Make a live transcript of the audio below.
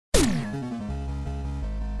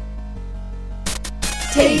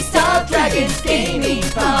Taste of Dragons Gaming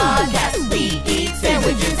Podcast. We eat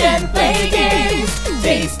sandwiches and play games.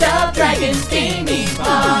 Taste of Dragons Gaming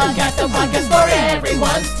Podcast. A podcast for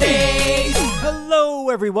everyone's taste. Hello,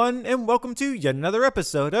 everyone, and welcome to yet another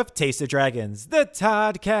episode of Taste of Dragons, the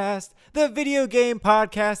Toddcast, the video game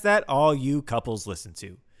podcast that all you couples listen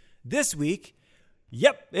to. This week,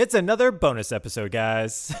 it's another bonus episode,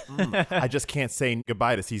 guys. I just can't say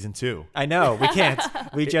goodbye to season 2. I know, we can't.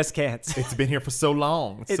 We just can't. It's been here for so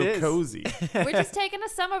long. It's It so is. cozy. We're just taking a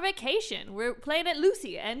summer vacation. We're playing at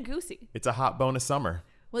Lucy and Goosey. It's a hot bonus summer.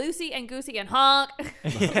 Lucy and Goosey and honk.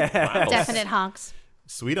 Definite honks.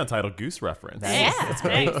 Sweet Untitled Goose reference. Yeah, That's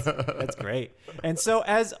great. That's great. And so,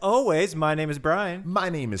 as always, my name is Brian. My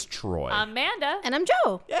name is Troy. Amanda. And I'm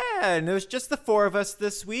Joe. Yeah, and it was just the four of us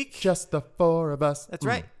this week. Just the four of us. That's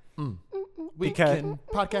right. We Because- can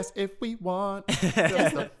podcast if we want. Just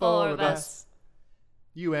the four of us.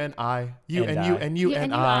 You and I. You And and you I. and you You and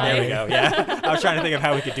and you I. There we go. Yeah. I was trying to think of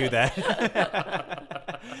how we could do that.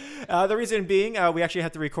 The reason being, we actually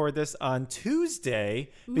have to record this on Tuesday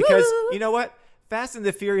because, Woo! you know what? Fast and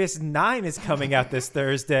the Furious 9 is coming out this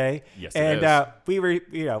Thursday. Yes, it and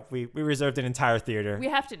is. we reserved an entire theater. We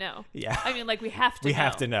have to know. Yeah. I mean, like, we have to We know.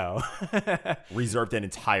 have to know. Reserved an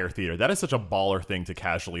entire theater. That is such a baller thing to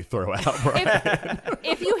casually throw out, Brian.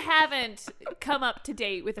 If you haven't come up to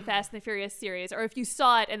date with the Fast and the Furious series, or if you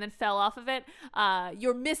saw it and then fell off of it,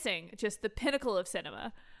 you're missing just the pinnacle of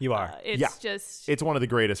cinema. You are. It's Yeah. just... It's one of the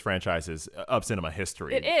greatest franchises of cinema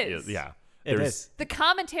history. It is. Yeah. It There's- is. the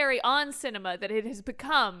commentary on cinema that it has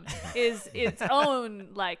become is its own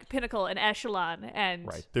like pinnacle and echelon, and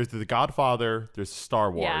Right. There's The Godfather, there's Star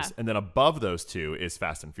Wars, Yeah. and then above those two is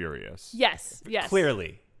Fast and Furious. yes,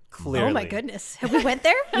 Clearly. Oh my goodness. Have we went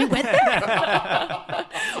there? We went there?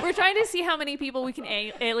 we're trying to see how many people we can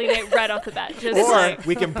alienate right off the bat. Just Or like,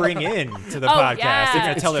 we can bring in to the Oh, podcast. yeah. They're going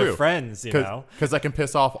to It's tell their true. friends, you know. Because I can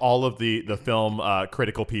piss off all of the film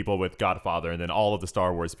critical people with Godfather, and then all of the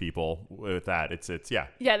Star Wars people with that. It's yeah.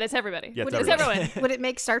 yeah, that's everybody. Yeah, it's It's everyone. everyone. Would it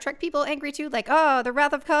make Star Trek people angry too? Like, oh, the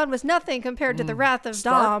Wrath of Khan was nothing compared to the Wrath of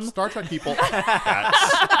Dom. Star Trek people.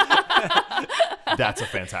 That's a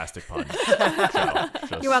fantastic pun.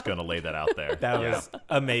 Just You're welcome. gonna lay that out there. That was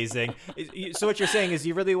amazing. So what you're saying is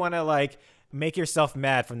you really want to like make yourself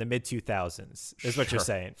mad from the mid 2000s is what you're Sure.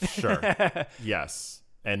 saying. Sure. Yes.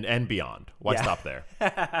 And beyond. Why Yeah. stop there?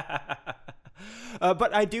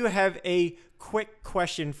 But I do have a quick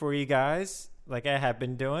question for you guys, like I have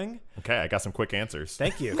been doing. Okay, I got some quick answers.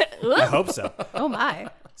 Thank you. I hope so. Oh my.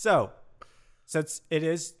 So, since it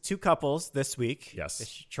is two couples this week, Yes.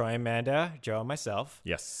 it's Troy, Amanda, Joe, and myself.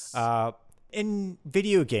 Yes. In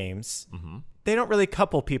video games, they don't really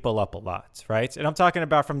couple people up a lot, right? And I'm talking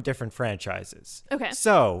about from different franchises. Okay.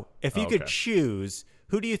 So, if you could Okay. choose,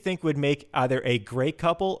 who do you think would make either a great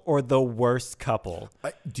couple or the worst couple?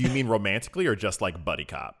 Do you mean romantically or just like buddy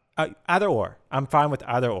cop? Either or. I'm fine with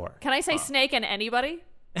either or. Can I say Snake and anybody?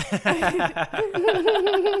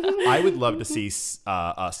 I would love to see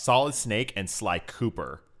a Solid Snake and Sly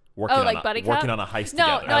Cooper working, Oh, like buddy cop? working on a heist No,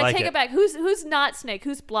 together. no, I I like take it. it back. Who's not Snake?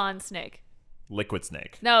 Who's blonde Snake? Liquid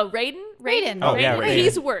Snake. No, Raiden. Raiden. Oh, yeah, Raiden.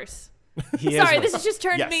 He's worse. He Sorry, is this has just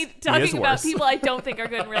turned Yes, me he is talking about worse. people I don't think are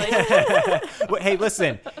good in relationships. Well, hey,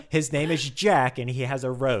 listen. His name is Jack, and he has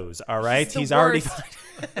a rose. All right, the he's already. worst.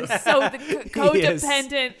 So the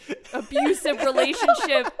codependent, abusive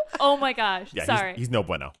relationship. Oh my gosh. Yeah, Sorry. he's no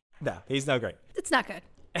bueno. No, he's no great. It's not good.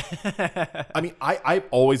 I mean, I've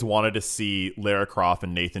always wanted to see Lara Croft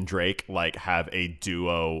and Nathan Drake like have a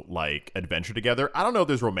duo like adventure together. I don't know if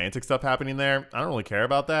there's romantic stuff happening there. I don't really care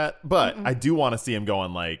about that, but I do want to see them go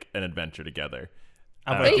on like an adventure together.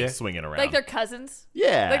 I'm with you. Swinging around. Like they're cousins.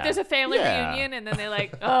 yeah. Like there's a family Yeah. reunion, and then they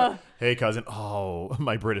like, oh. Hey, cousin. Oh,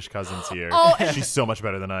 my British cousin's here. Oh. She's so much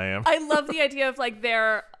better than I am. I love the idea of like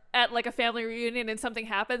they're at like a family reunion and something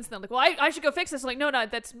happens, and they're like, well, I should go fix this. I'm like, no,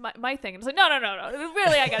 that's my thing. And it's like, no.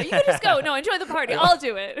 Really, I got it. You can just go. No, enjoy the party. I'll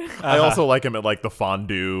do it. I also like him at like the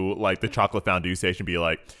fondue, like the chocolate fondue station, be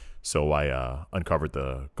like, so I uncovered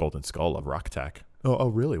the golden skull of Rock Attack. Oh,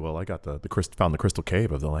 really? Well, I got found the crystal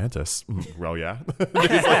cave of Atlantis. Well, yeah.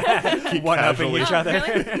 Keep One upping casually- each other.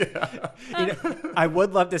 Really? You know, I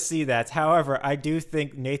would love to see that. However, I do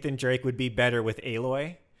think Nathan Drake would be better with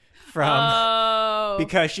Aloy from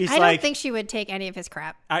because she's I like don't think she would take any of his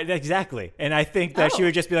crap. exactly, and I think that she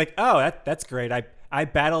would just be like, "Oh, that's great. I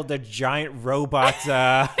battled a giant robot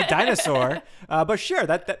dinosaur. But sure,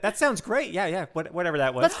 that sounds great. Yeah, whatever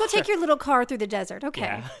that was. Let's go take your little car through the desert.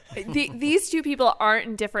 Okay. Yeah. These two people aren't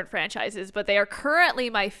in different franchises, but they are currently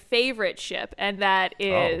my favorite ship, and that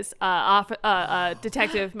is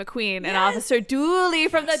Detective McQueen and Officer Dooley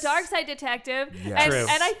from the Dark Side Detective. Yes. True.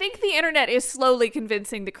 And I think the internet is slowly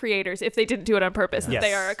convincing the creators, if they didn't do it on purpose, that Yes.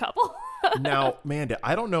 they are a couple. Now, Manda,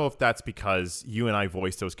 I don't know if that's because you and I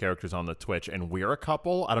voiced those characters on the Twitch and we're a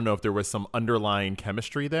couple. I don't know if there was some underlying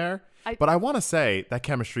chemistry there. But I want to say that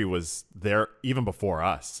chemistry was there even before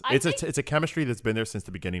us. It's a chemistry that's been there since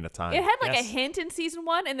the beginning of time. It had like Yes. a hint in season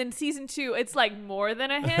 1, and then season 2, it's like more than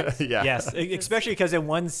a hint. Yeah. Yes, especially because in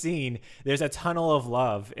one scene, there's a tunnel of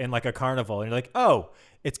love in like a carnival, and you're like, oh,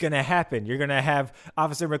 it's gonna happen. You're gonna have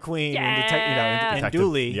Officer McQueen and and Detective-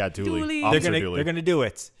 Dooley. Yeah, Dooley. Dooley. Officer They're Dooley. gonna do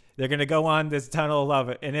it. They're gonna go on this tunnel of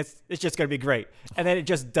love, and it's just gonna be great. And then it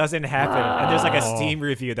just doesn't happen. And there's like a Steam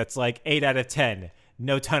review that's like 8 out of 10.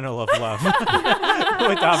 No tunnel of love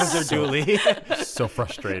with Officer Dooley. So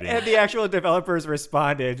frustrating. And the actual developers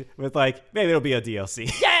responded with like, maybe it'll be a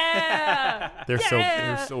DLC. Yeah!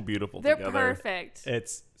 They're so beautiful They're together. perfect.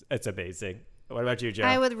 It's amazing. What about you, Joe?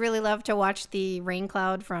 I would really love to watch the rain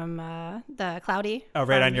cloud from the Cloudy. Oh,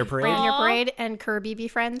 Right from on Your Parade? Right on Your Aw. Parade and Kirby be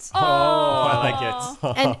friends. Oh, I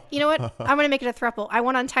like it. And you know what? I'm going to make it a throuple. I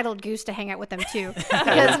want Untitled Goose to hang out with them too.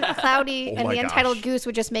 Because Cloudy and my the Untitled gosh. Goose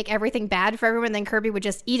would just make everything bad for everyone. Then Kirby would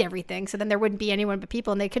just eat everything. So then there wouldn't be anyone but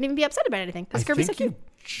people and they couldn't even be upset about anything. Because I Kirby's so think cute. you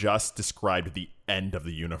just described the end of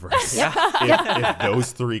the universe. If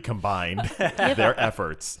those three combined their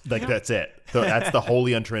efforts, like that's it. So that's the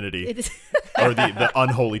holy untrinity, It is. or the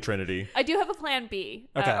unholy trinity. I do have a plan B,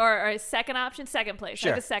 Okay. or a second option, second place. I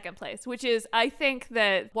Sure. have a second place, which is I think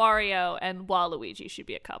that Wario and Waluigi should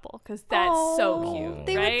be a couple because that's so cute.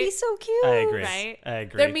 They right? would be so cute. I agree. Right? I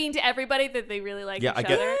agree. They're mean to everybody that they really like Yeah, each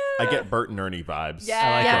I other. get Bert and Ernie vibes. Yeah. I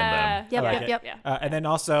like from yeah. them. Yep, I like yep, it. yep. Yeah. And then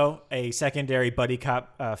also a secondary buddy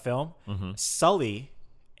cop film, Sully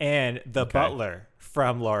and the Butler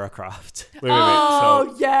from Lara Croft. Wait. Oh,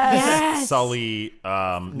 So yes. Sully,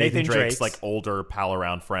 Nathan Nathan Drake's Drake's. like older pal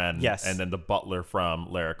around friend. Yes. And then the butler from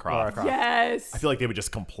Lara Croft. Lara Croft. Yes. I feel like they would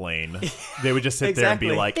just complain. They would just sit there and be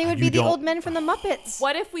Exactly. like, They would "You be the don't- old men from the Muppets.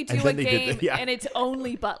 What if we do And a then they did game the- yeah. and it's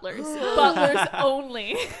only butlers? Butlers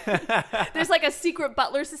only. There's like a secret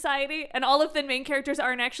butler society, and all of the main characters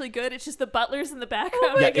aren't actually good. It's just the butlers in the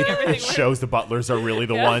background Yeah, making it everything work. shows the butlers are really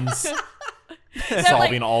the Yeah. ones They're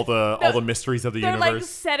solving like- all the mysteries of the They're like universe.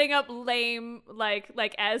 setting up lame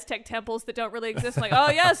like Aztec temples that don't really exist. Like, oh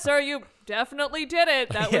yes, sir, you definitely did it.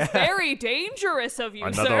 That was very dangerous of you,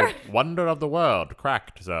 Another sir. wonder of the world,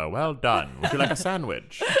 cracked, sir. Well done. Would you like a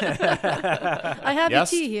sandwich? I have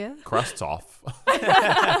Yes. your tea here. Crust's off.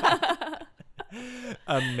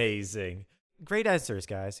 Amazing. Great answers,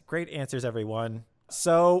 guys. Great answers, everyone.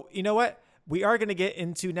 So, you know what? We are going to get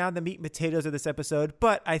into now the meat and potatoes of this episode,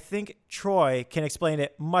 but I think Troy can explain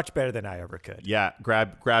it much better than I ever could. Yeah,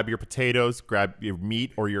 grab your potatoes, grab your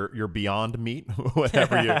meat or your Beyond Meat,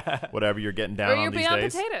 whatever you're getting down Or on your these Beyond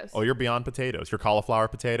days. potatoes. Oh, your Beyond potatoes, your cauliflower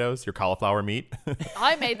potatoes, your cauliflower meat.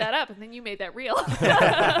 I made that up, and then you made that real.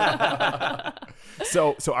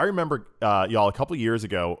 So I remember y'all a couple years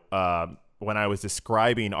ago when I was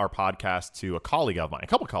describing our podcast to a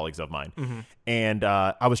couple colleagues of mine, and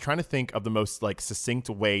I was trying to think of the most like succinct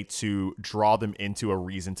way to draw them into a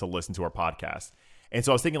reason to listen to our podcast. And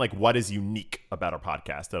so I was thinking, like, what is unique about our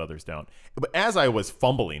podcast that others don't? But as I was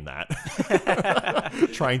fumbling that,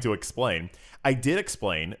 trying to explain, I did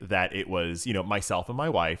explain that it was, myself and my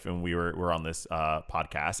wife, and we were on this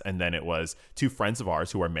podcast. And then it was two friends of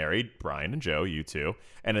ours who are married, Brian and Joe, you two.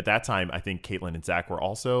 And at that time, I think Caitlin and Zach were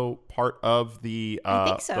also part of the, I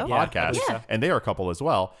think so. the Yeah, I podcast. believe so. And they are a couple as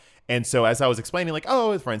well. And so as I was explaining, like,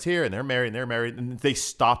 oh, his friend's here and they're married, and they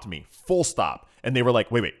stopped me, full stop. And they were like,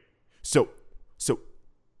 wait. So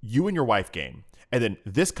you and your wife game, and then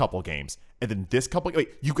this couple games, and then this couple. Wait,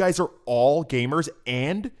 you guys are all gamers,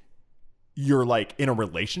 and you're like in a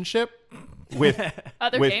relationship with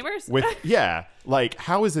Other gamers? Yeah, like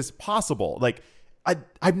how is this possible? Like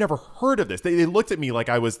I've never heard of this. They looked at me like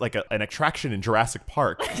I was like an attraction in Jurassic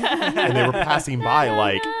Park, and they were passing by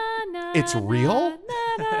like, it's real.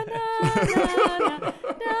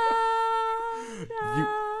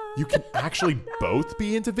 You can actually both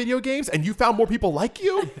be into video games, and you found more people like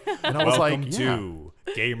you. And I was Welcome like, to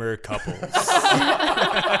Gamer Couples.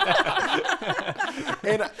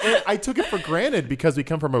 and I took it for granted because we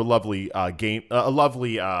come from a lovely Gamer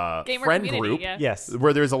friend community, group. yeah. Yes.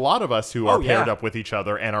 Where there's a lot of us who are paired yeah. up with each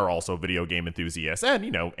other and are also video game enthusiasts and,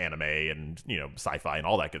 anime and, sci-fi and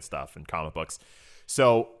all that good stuff and comic books.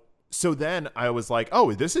 So So then I was like,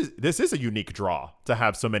 oh, this is a unique draw to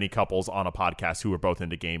have so many couples on a podcast who are both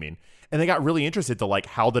into gaming. And they got really interested to like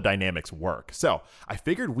how the dynamics work. So I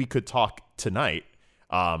figured we could talk tonight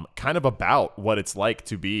kind of about what it's like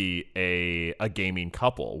to be a gaming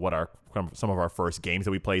couple, what some of our first games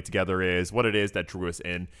that we played together is, what it is that drew us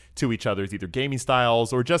in to each other's either gaming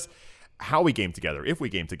styles or just how we game together, if we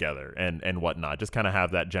game together and whatnot. Just kind of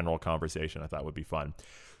have that general conversation I thought would be fun.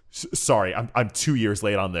 Sorry, I'm 2 years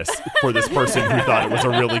late on this for this person who thought it was a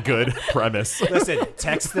really good premise. Listen,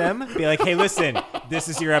 text them, be like, hey, listen, this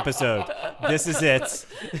is your episode. This is it.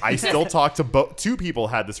 I still talk to two people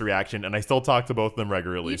had this reaction, and I still talk to both of them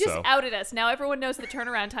regularly. You just so outed us. Now everyone knows the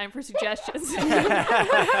turnaround time for suggestions.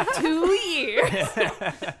 2 years.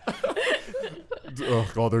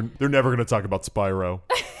 oh god, they're never gonna talk about Spyro.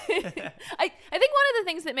 I think one of the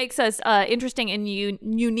things that makes us interesting and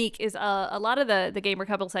unique is a lot of the gamer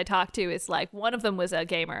couples I talk to is like one of them was a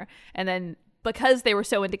gamer, and then because they were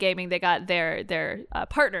so into gaming, they got their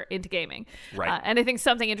partner into gaming. Right. And I think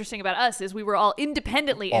something interesting about us is we were all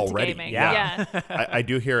independently into Already, gaming. yeah. I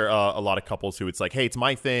do hear a lot of couples who it's like, hey, it's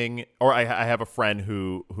my thing, or I have a friend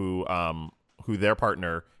who their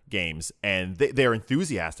partner games, and they're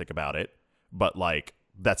enthusiastic about it, but like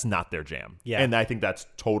that's not their jam. Yeah. And I think that's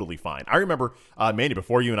totally fine. I remember, Mandy,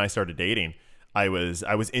 before you and I started dating, I was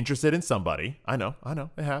interested in somebody. I know, I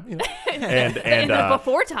have, you know, and In the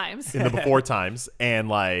before times. in the before times, and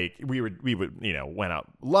like we would went out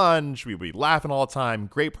lunch, we would be laughing all the time,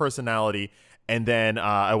 great personality, and then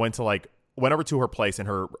I went over to her place, and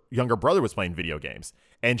her younger brother was playing video games,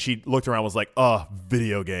 and she looked around and was like, oh,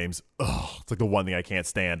 video games, oh, it's like the one thing I can't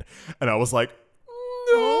stand, and I was like,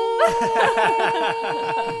 no.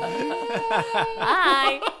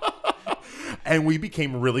 Hi. And we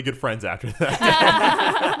became really good friends after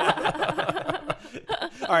that.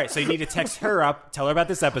 All right, so you need to text her up, tell her about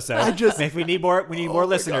this episode. If we need more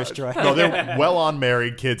listeners, Troy. No, they're well on,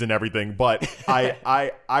 married, kids and everything. But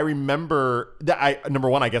I remember that number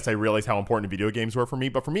one, I guess I realized how important video games were for me.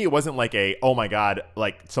 But for me, it wasn't like oh my God,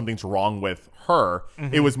 like something's wrong with her.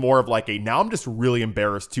 Mm-hmm. It was more of like now I'm just really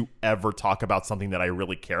embarrassed to ever talk about something that I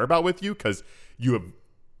really care about with you, because you have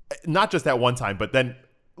not just that one time, but then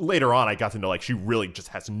later on I got to know like she really just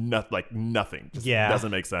has nothing. Just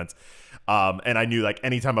doesn't make sense. And I knew like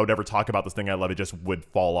anytime I would ever talk about this thing I love, it just would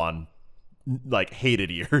fall on like hated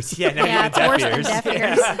ears. Yeah, now Yeah, you it's have worse deaf than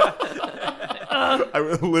ears. deaf ears. I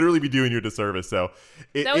would literally be doing you a disservice. So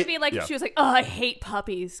That would be like if she was like, oh, I hate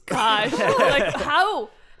puppies. Gosh. Like, how?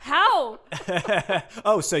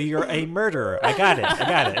 Oh, so you're a murderer. I got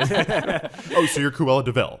it. Oh, so you're Cruella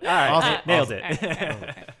de Vil. All right, Awesome. nailed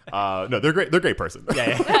it. No, they're great. They're a great person.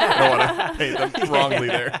 Yeah. I don't want to paint them wrongly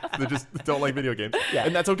there. They just don't like video games. Yeah.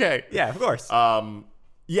 And that's okay. Yeah, of course.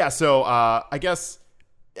 Yeah, so I guess,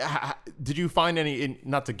 did you find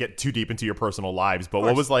not to get too deep into your personal lives, but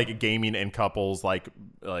what was like gaming and couples like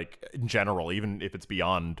in general, even if it's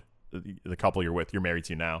beyond the couple you're married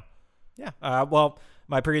to now? Yeah. Well,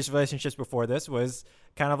 my previous relationships before this was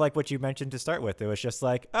kind of like what you mentioned to start with. It was just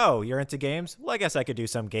like, oh, you're into games? Well, I guess I could do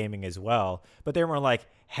some gaming as well. But they weren't like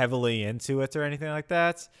heavily into it or anything like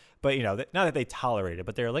that. But, you know, not that they tolerate it,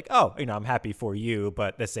 but they're like, oh, you know, I'm happy for you,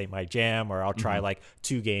 but this ain't my jam. Or I'll try like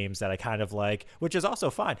 2 games that I kind of like, which is also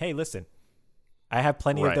fine. Hey, listen, I have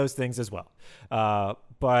plenty of those things as well.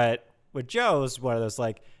 But with Joe's, one of those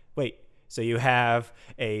like, wait, so you have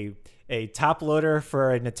a top loader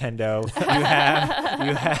for a Nintendo,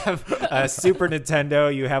 you have a Super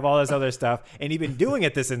Nintendo, you have all this other stuff, and you've been doing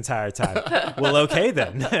it this entire time. Well, okay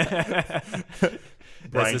then.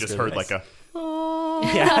 Brian just heard nice. like a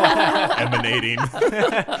emanating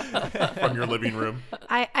from your living room.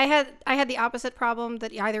 I had the opposite problem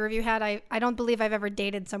that either of you had. I don't believe I've ever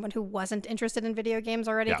dated someone who wasn't interested in video games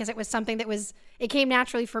already, because it was something it came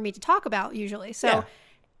naturally for me to talk about usually. So Yeah.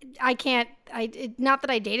 Not that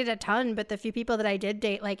I dated a ton, but the few people that I did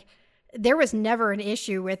date, like, there was never an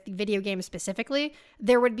issue with video games specifically.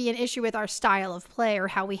 There would be an issue with our style of play or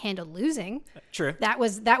how we handled losing. True. That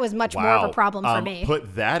was much more of a problem for me.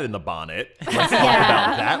 Put that in the bonnet. Let's talk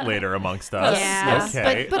about that later amongst us. Yeah,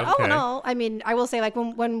 Okay. but all in okay. all, I mean, I will say, like,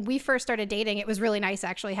 when we first started dating, it was really nice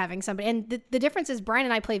actually having somebody. And the difference is Brian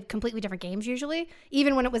and I played completely different games usually.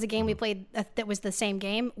 Even when it was a game we played that was the same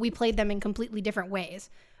game, we played them in completely different ways.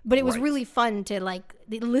 But it was really fun to like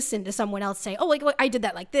listen to someone else say, oh, like I did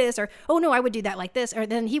that like this, or oh no, I would do that like this, or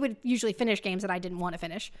then he would usually finish games that I didn't want to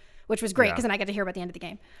finish, which was great because then I got to hear about the end of the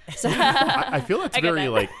game. So I feel it's very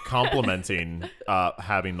that. like complimenting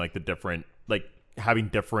having like having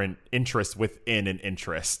different interests within an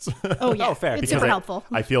interest. oh yeah, Oh, fair. it's Because super I- helpful.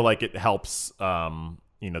 I feel like it helps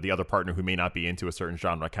the other partner who may not be into a certain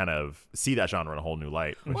genre kind of see that genre in a whole new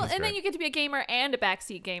light. Well, and then you get to be a gamer and a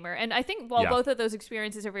backseat gamer. And I think while both of those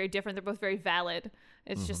experiences are very different, they're both very valid.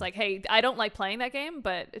 It's just like, hey, I don't like playing that game,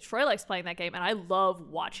 but Troy likes playing that game, and I love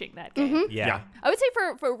watching that game. Yeah. I would say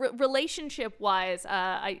for relationship-wise,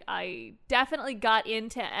 I definitely got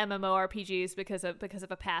into MMORPGs because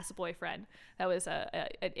of a past boyfriend. That was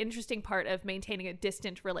an interesting part of maintaining a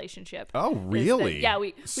distant relationship. Oh, really?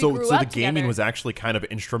 We grew so up the gaming together. was actually kind of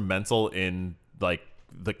instrumental in like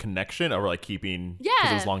the connection, or like keeping,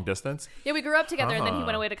 because it was long distance. Yeah, we grew up together, and then he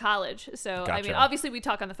went away to college. So, I mean, Gotcha. obviously we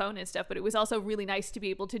talk on the phone and stuff, but it was also really nice to be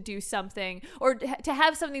able to do something, or to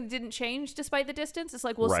have something that didn't change despite the distance. It's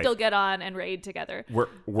like, we'll Right. still get on and raid together.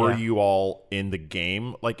 Were you all in the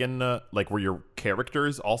game, like were your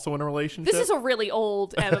characters also in a relationship? This is a really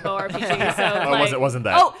old MMORPG, so like, wasn't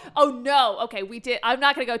that? Oh no. Okay, we did. I'm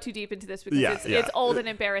not going to go too deep into this because it's old and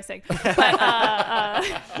embarrassing. But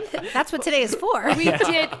That's what today is for.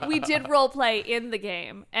 we did role play in the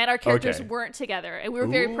game, and our characters Okay. weren't together, and we were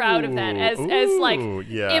very proud of that as like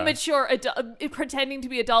yeah. immature pretending to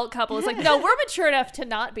be adult couple. It's like, no, we're mature enough to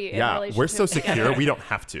not be in a Yeah, relationship we're so secure, together. we don't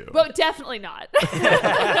have to. Well, definitely not.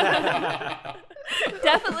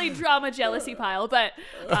 Definitely drama jealousy pile, but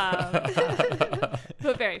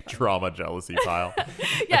very fun. Trauma jealousy pile.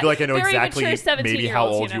 Yeah, I feel like I know very exactly mature maybe how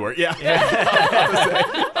 17-year-olds, old you you know? were. Yeah. I was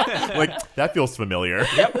about to say. Like, that feels familiar.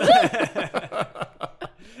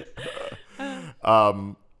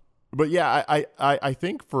 But yeah, I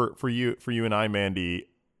think for you and I, Mandy,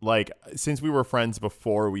 like, since we were friends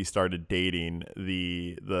before we started dating,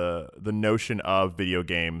 the notion of video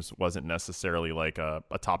games wasn't necessarily like a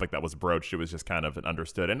topic that was broached. It was just kind of an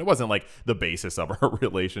understood, and it wasn't like the basis of our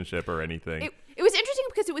relationship or anything. It was interesting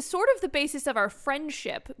because it was sort of the basis of our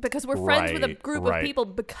friendship, because we're friends with a group of people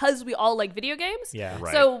because we all like video games. Yeah.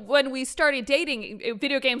 Right. So when we started dating,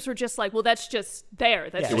 video games were just like, well, that's just there.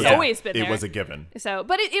 That's Yeah. just Yeah. always been there. It was a given. So,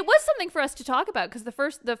 but it was something for us to talk about, because the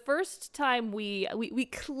first time we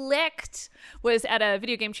clicked was at a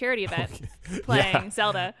video game charity event playing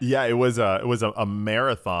Zelda. Yeah, it was a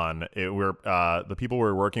marathon. The people we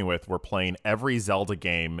were working with were playing every Zelda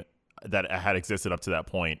game that had existed up to that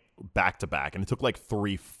point back to back, and it took like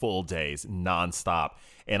 3 full days nonstop.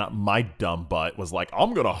 And my dumb butt was like,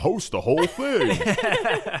 I'm gonna host the whole thing.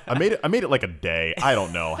 I made it like a day. I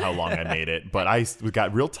don't know how long I made it, but I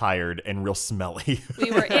got real tired and real smelly. We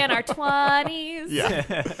were in our 20s.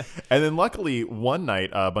 Yeah. And then luckily one night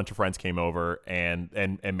a bunch of friends came over, and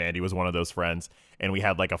Mandy was one of those friends, and we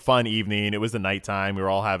had like a fun evening. It was the nighttime. We were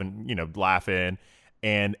all having, laughing.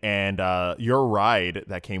 And your ride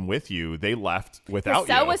that came with you, they left without you.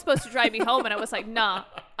 Sal was supposed to drive me home, and I was like, nah,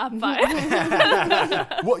 I'm fine.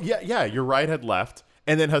 Well, yeah, your ride had left.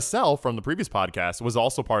 And then Hassel from the previous podcast was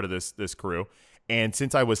also part of this crew. And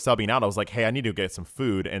since I was subbing out, I was like, hey, I need to get some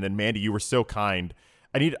food. And then Mandy, you were so kind.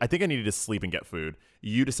 I think I needed to sleep and get food.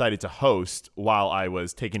 You decided to host while I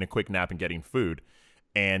was taking a quick nap and getting food.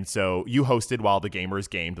 And so you hosted while the gamers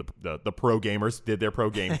gamed. The pro gamers did their pro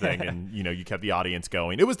game thing, and you kept the audience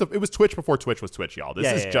going. It was Twitch before Twitch was Twitch, y'all.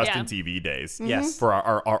 This is Justin TV days. Yes. For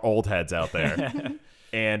our old heads out there.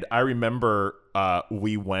 And I remember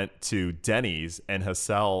we went to Denny's, and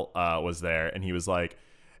Hassel was there, and he was like,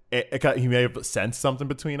 he may have sensed something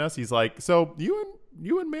between us. He's like, so you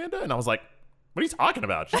and Amanda? And I was like, what are you talking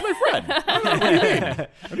about? She's my friend. What do you mean?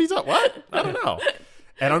 What are you talking? What? I don't know.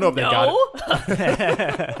 I don't know if they got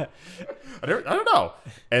it. I don't know.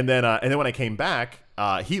 And then when I came back,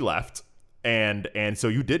 he left, and so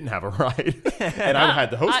you didn't have a ride, and I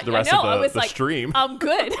had to host the rest of the stream. I'm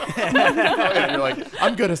good. And you're like,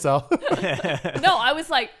 I'm good, Hassel. No, I was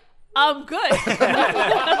like, I'm good.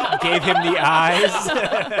 Gave him the eyes.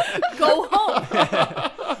 Go home.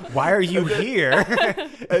 Why are you here?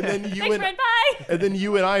 And then Thanks, friend. Bye. And then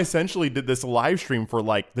you and I essentially did this live stream for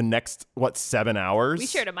like the next 7 hours. We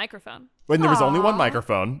shared a microphone. When there was only one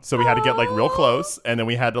microphone, so we had to get like real close, and then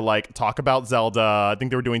we had to like talk about Zelda. I think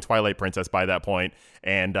they were doing Twilight Princess by that point,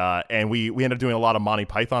 and we ended up doing a lot of Monty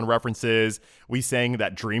Python references. We sang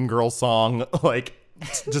that Dreamgirls song, like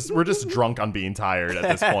we're just drunk on being tired at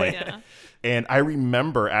this point. Yeah. And I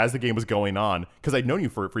remember as the game was going on, because I'd known you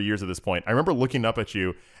for years at this point, I remember looking up at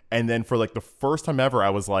you, and then for like the first time ever, I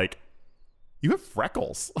was like, you have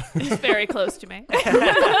freckles. It's very close to me.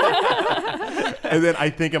 And then I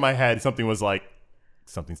think in my head, something was like,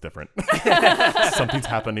 something's different. Something's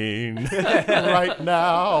happening right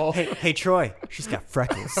now. Hey, Troy, she's got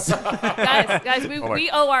freckles. guys, we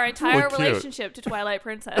owe our entire Look cute. relationship to Twilight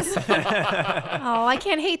Princess. Oh, I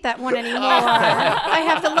can't hate that one anymore. I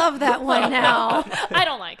have to love that one now. I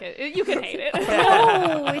don't like it. You can hate it.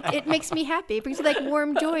 No, it makes me happy. It brings me like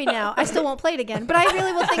warm joy now. I still won't play it again, but I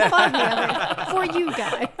really will think fondly of it for you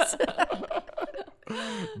guys.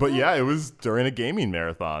 But yeah, it was during a gaming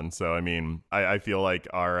marathon. So, I mean, I feel like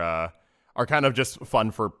our kind of just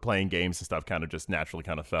fun for playing games and stuff kind of just naturally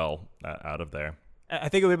kind of fell out of there. I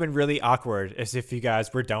think it would have been really awkward as if you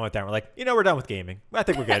guys were done with that. We're like, we're done with gaming. I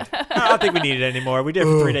think we're good. I don't think we need it anymore. We did it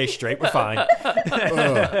for 3 days straight. We're fine.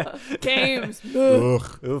 Games.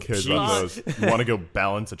 Ugh, kids jeez. love those. You want to go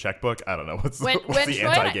balance a checkbook? I don't know. What's When the Troy-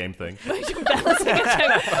 anti-game thing? Balancing a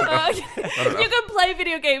check. You can play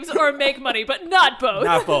video games or make money, but not both.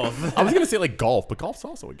 Not both. I was going to say like golf, but golf's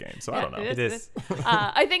also a game. So I don't know. It is.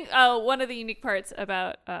 I think one of the unique parts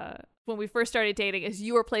about when we first started dating is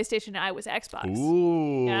you were PlayStation and I was Xbox.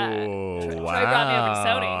 Ooh, Yeah. Troy wow. brought me over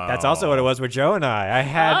to Sony. That's also what it was with Joe and I. I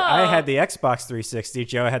had the Xbox 360.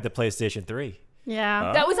 Joe had the PlayStation 3.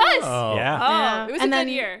 Yeah. That was us. Oh. Yeah. Oh, Yeah. it was And a then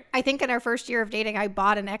good year. I think in our first year of dating, I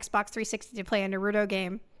bought an Xbox 360 to play a Naruto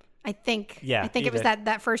game. I think. Yeah, I think you it was did.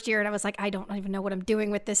 that first year, and I was like, I don't even know what I'm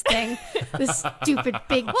doing with this thing. This stupid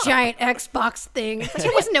big giant Xbox thing. Like,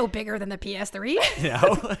 it was no bigger than the PS3. No.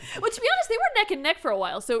 Well, to be honest, they were neck and neck for a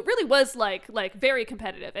while, so it really was like very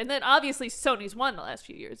competitive. And then obviously Sony's won the last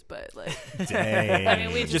few years, but like, Dang. I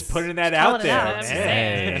mean, we just putting that calling out it there. out. I'm just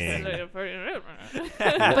man. saying.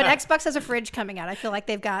 But Xbox has a fridge coming out. I feel like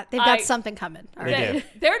they've got something coming. All They right.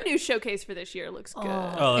 do. Their new showcase for this year looks good.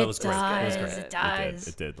 Oh, it was great. It was does. great. It does.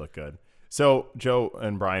 It did look good. So, Joe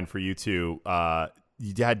and Brian, for you two,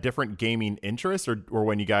 you had different gaming interests, or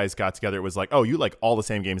when you guys got together, it was like, oh, you like all the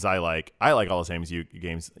same games I like all the same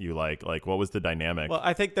games you like. Like, what was the dynamic? Well,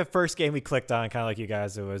 I think the first game we clicked on, kind of like you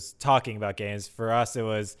guys, it was talking about games. For us, it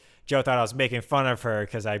was Joe thought I was making fun of her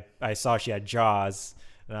because I saw she had Jaws.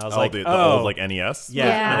 And I was like, the old like NES? Yeah,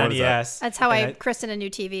 Yeah. the NES. That's how And I christen a new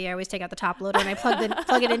TV. I always take out the top loader and I plug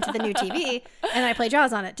it into the new TV and I play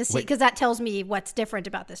Jaws on it to see, because that tells me what's different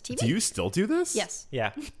about this TV. Do you still do this? Yes.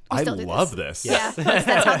 Yeah. I still do love this. Yeah.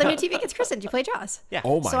 That's how the new TV gets christened. You play Jaws. Yeah.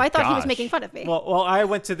 Oh my So I thought he was gosh. making fun of me. Well, I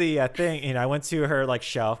went to the thing, I went to her like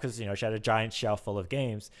shelf because she had a giant shelf full of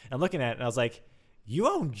games. And looking at it, and I was like, "You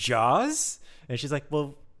own Jaws?" And she's like,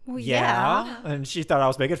 "Well, yeah." And she thought I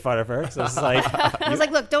was making fun of her. So it's like, I was like,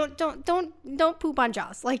 look, don't poop on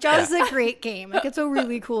Jaws. Like, Jaws is a great game. Like, it's a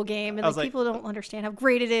really cool game, and I was like, like- people don't understand how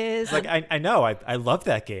great it is. like I know I love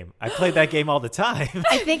that game. I played that game all the time.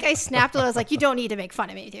 I think I snapped it. I was like, you don't need to make fun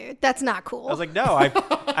of me, dude. That's not cool. I was like, no,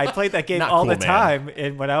 I played that game Not all cool, the man. time,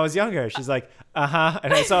 and when I was younger. She's like,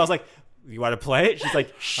 and so I was like, you want to play it? She's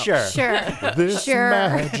like, sure. sure. This Sure.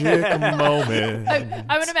 magic moment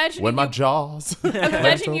I would imagine when my jaws. I'm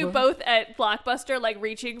imagining you both at Blockbuster, like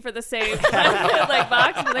reaching for the same like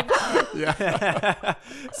box, and like,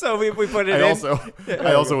 So we put it in.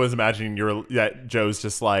 I also was imagining Joe's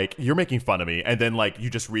just like, you're making fun of me, and then like you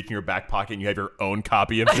just reach in your back pocket and you have your own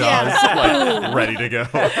copy of Jaws like ready to go.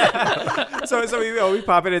 So we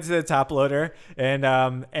pop it into the top loader, and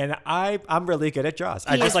I'm really good at Jaws.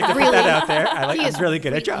 I He just is like to put really- that out there. He is I'm really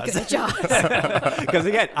good at Jaws. Good at Jaws. Because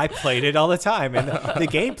again, I played it all the time, and the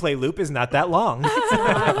gameplay loop is not that long.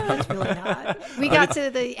 It's really not. We got to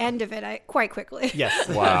the end of it quite quickly. Yes.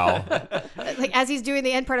 Wow. Like, as he's doing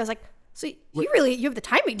the end part, I was like, so you have the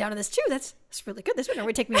timing down on this too. That's really good. This would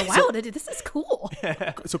normally take me a while to do. This is cool.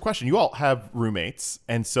 So question, you all have roommates,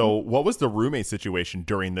 and so what was the roommate situation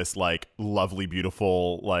during this like lovely,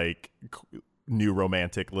 beautiful, like new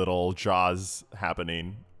romantic little Jaws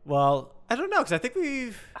happening? Well, I don't know, because I think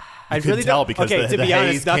I couldn't really tell don't. because okay, the to be haze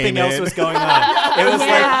honest, nothing came else in. was going on. It was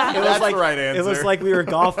Yeah. like That's the right It was answer. like we were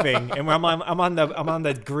golfing, and I'm on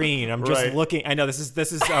the green. I'm just Right. looking. I know this is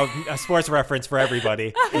a sports reference for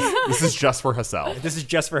everybody. This is just for herself. This is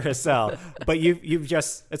just for Hassel. But you've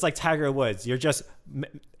just, it's like Tiger Woods. You're just,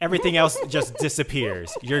 everything else just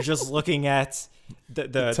disappears. You're just looking at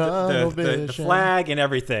the flag and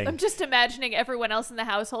everything. I'm just imagining everyone else in the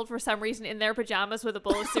household for some reason in their pajamas with a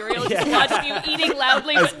bowl of cereal, just watching you eating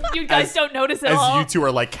loudly, but you guys don't notice at As all. you two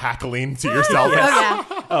are like cackling to yourself. Oh yeah.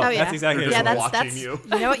 Oh, yeah. That's exactly They're what just it is. watching that's you.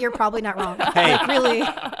 you know what? You're probably not wrong. Hey. Like, really.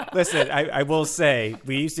 Listen, I will say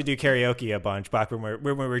we used to do karaoke a bunch back when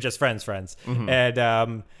we were just friends,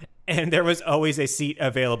 Mm-hmm. And there was always a seat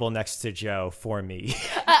available next to Joe for me.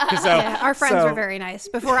 Yeah, our friends were very nice.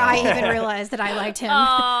 Before I even realized that I liked him,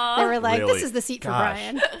 they were like, Really? "This is the seat for Gosh.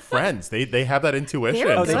 Brian." Friends, they have that intuition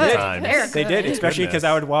They're good. sometimes. They're They did, good. especially because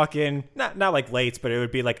Goodness. I would walk in, not like late, but it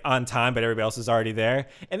would be like on time, but everybody else is already there.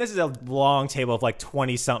 And this is a long table of like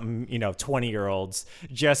 20-something, 20-year-olds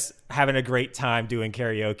just having a great time doing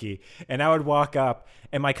karaoke. And I would walk up,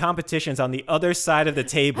 and my competition's on the other side of the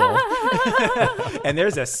table. And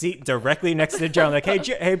there's a seat directly next to Joe. I'm like,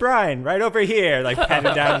 hey, Brian, right over here. Like,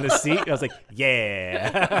 patted down the seat. I was like,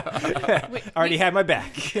 yeah. Already had my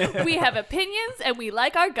back. We have opinions and we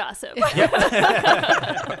like our gossip.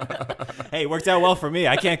 Hey, it worked out well for me.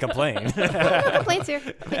 I can't complain. No complaints here.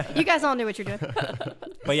 You guys all knew what you're doing.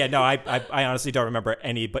 But yeah, no, I honestly don't remember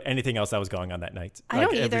anything else that was going on that night. I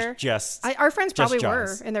don't It was either. just Our friends just probably were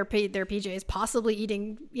Jaws. in their PJs, possibly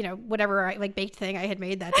eating, whatever baked thing I had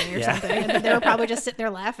made that day or Yeah. something. And then they were probably just sitting there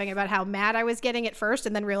laughing about how mad I was getting at first,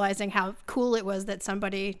 and then realizing how cool it was that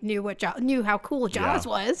somebody knew how cool Jaws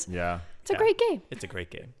was. Yeah. It's a great game. It's a great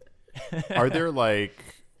game. Are there do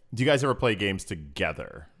you guys ever play games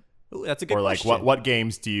together? Ooh, that's a good Or question. what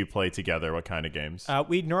games do you play together? What kind of games?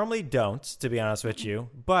 We normally don't, to be honest with you,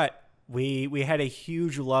 but we had a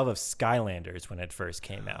huge love of Skylanders when it first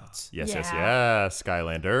came out. Yes, Yeah.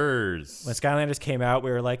 Skylanders. When Skylanders came out,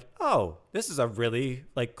 we were like, "Oh, this is a really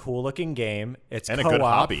cool looking game. It's And a co-op. good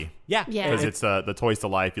hobby. Yeah, Yeah. Because it's the toys to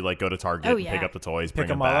life. You go to Target Oh, and pick yeah. up the toys, Pick bring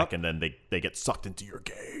them them all back, up. and then they get sucked into your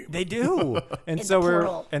game. They do. And In so the we're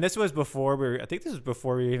plural. and this was before I think this was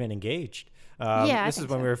before we were even engaged. Yeah, I this is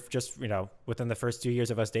think when so. we were just, within the first 2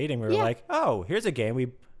 years of us dating, we were Yeah. like, "Oh, here's a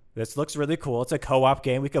game this looks really cool. It's a co-op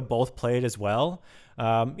game. We could both play it as well.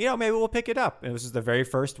 Maybe we'll pick it up." And this is the very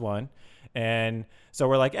first one. And so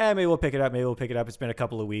we're like, maybe we'll pick it up. It's been a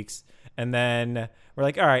couple of weeks. And then we're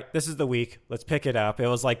like, all right, this is the week. Let's pick it up. It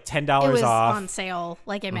was like $10 It was off. on sale,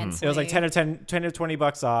 immensely. It was like 10 or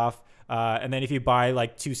 $20 off. And then if you buy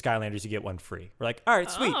like 2 Skylanders, you get 1 free. We're like, all right,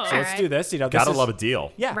 sweet. Oh. So let's do this. Gotta love a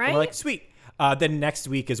deal. Yeah. Right? We're like, sweet. Then next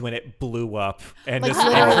week is when it blew up, and Like, this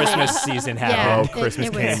literally. Christmas season Oh, happened. Yeah. Christmas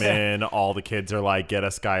it was- came in. All the kids are like, "Get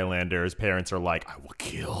us Skylanders." Parents are like, "I will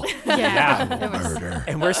kill." Yeah. It was-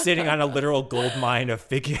 And we're sitting on a literal gold mine of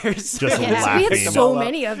figures. Just Yeah, laughing. we had them so all up.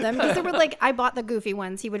 many of them because they were I bought the goofy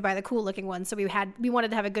ones. He would buy the cool looking ones. So we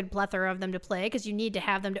wanted to have a good plethora of them to play because you need to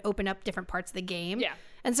have them to open up different parts of the game. Yeah.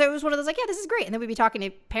 And so it was one of those this is great. And then we'd be talking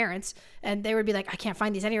to parents and they would be like, "I can't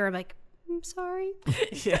find these anywhere." I'm like, "I'm sorry.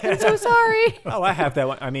 I'm so sorry." Oh, I have that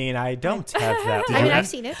one. I mean, I don't have that I one. mean, I've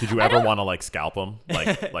seen it. Did you ever want to scalp them,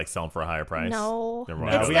 like sell them for a higher price? No. Never No,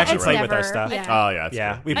 mind. we actually it's play with our never- stuff. yeah. Oh yeah, that's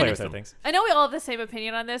Yeah, true. we play I with know- other things. I know we all have the same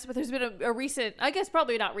opinion on this, but there's been a recent, I guess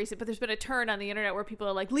probably not recent, but there's been a turn on the internet where people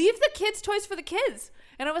are like, leave the kids' toys for the kids.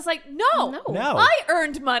 And I was like, no. No. I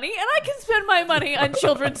earned money and I can spend my money on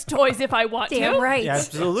children's toys if I want Damn to. right. Yeah,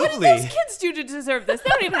 What did absolutely. those kids do to deserve this? They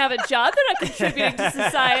don't even have a job. They're not contributing to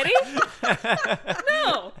society.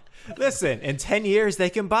 No. Listen, in 10 years, they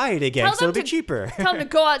can buy it again, Tell so them it'll be to- cheaper. Tell them to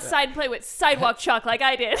go outside and play with sidewalk chalk like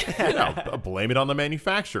I did. No, blame it on the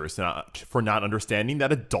manufacturers for not understanding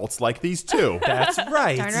that adults like these too. That's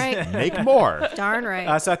right. Darn right. Make more. Darn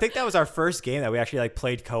right. So I think that was our first game that we actually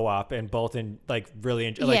played co-op and both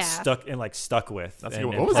really Yeah. stuck with. That's and-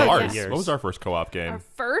 good. and What was played for ours? years. What was our first co-op game? Our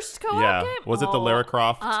first co-op Yeah. game? Was it the Lara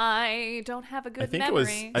Croft? I don't have a good I think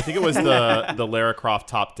memory. it was the Lara Croft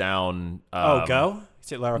top-down. Go?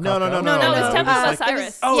 Is it Lara No, Croft no, Go? no, No, it's no. Temple of It was like-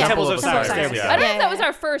 Osiris. Oh, Yeah. Temples of Temple of Osiris. There we Osiris, go. yeah. I don't know if Yeah, that was yeah.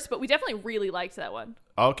 our first, but we definitely really liked that one.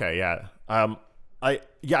 Okay, yeah.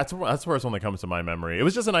 That's where it's only comes to my memory. It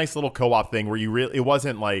was just a nice little co-op thing where it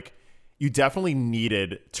wasn't like you definitely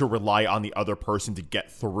needed to rely on the other person to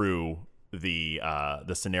get through the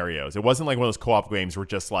scenarios. It wasn't like one of those co-op games where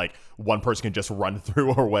just like one person can just run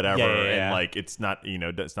through or whatever, Yeah. and like it's not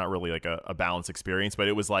it's not really like a balanced experience. But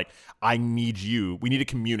it was like we need to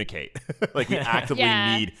communicate. Like we actively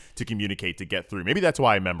Yeah. need to communicate to get through. Maybe that's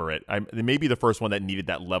why I remember it. It may be the first one that needed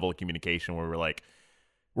that level of communication where we were like.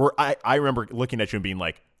 I remember looking at you and being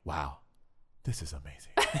like, wow, this is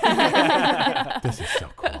amazing. This is so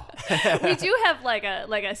cool. We do have like a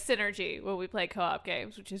synergy when we play co-op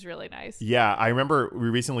games, which is really nice. Yeah, I remember we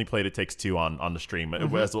recently played It Takes Two on the stream, as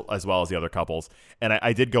well as the other couples. And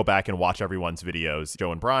I did go back and watch everyone's videos,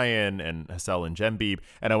 Joe and Brian and Hassel and Jembeeb,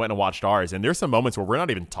 and I went and watched ours. And there's some moments where we're not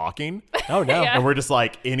even talking. Oh, no. Yeah. And we're just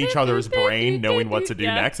like in each other's brain, knowing what to do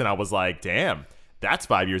Yeah. next. And I was like, damn, that's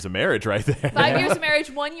 5 years of marriage right there. 5 years of marriage,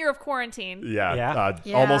 1 year of quarantine. Yeah. Yeah.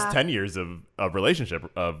 Yeah. Almost 10 years of relationship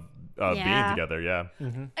of being Yeah. together. Yeah.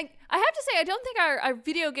 I I have to say, I don't think our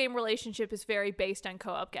video game relationship is very based on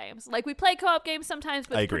co-op games. Like, we play co-op games sometimes,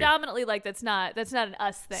 but I agree. predominantly, like, that's not an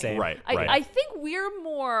us thing. Same. Right. I think we're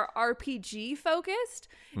more RPG focused.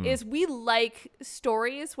 Is we like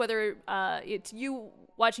stories, whether it's you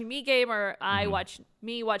watching me game or I watch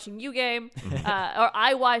me watching you game, or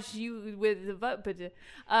I watch you with the.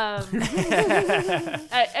 As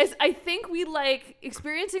I think we like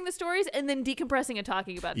experiencing the stories and then decompressing and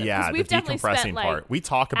talking about them. Yeah, 'Cause we've the definitely decompressing spent like part. We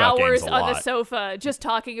talk about hours games a on lot. the sofa just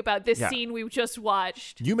talking about this Yeah. scene we just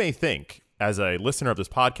watched. You may think, as a listener of this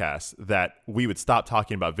podcast, that we would stop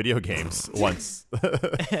talking about video games once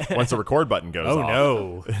the record button goes Oh off.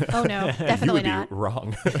 no. Oh no, You definitely would be not.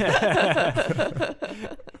 wrong.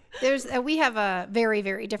 There's we have very,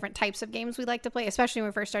 very different types of games we like to play, especially when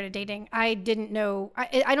we first started dating. I didn't know.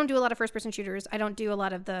 I don't do a lot of first person shooters. I don't do a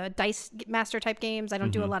lot of the dice master type games. I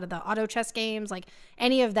don't do a lot of the auto chess games, like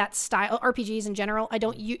any of that style RPGs in general. I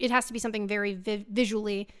don't. It has to be something very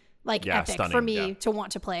visually like epic stunning, for me yeah. to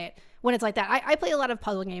want to play it. When it's like that, I play a lot of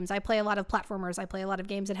puzzle games. I play a lot of platformers. I play a lot of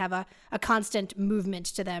games that have a constant movement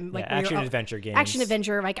to them, like Yeah, where you're- action-adventure games. Action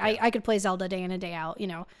adventure. Like I could play Zelda day in and day out. You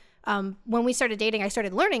know. When we started dating, I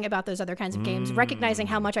started learning about those other kinds of games, recognizing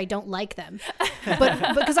how much I don't like them.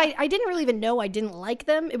 But because I didn't really even know I didn't like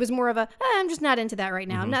them, it was more of a, I'm just not into that right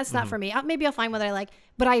now. That's not for me. Maybe I'll find one that I like.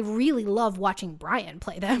 But I really love watching Brian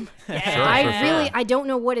play them. I don't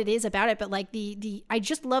know what it is about it, but like I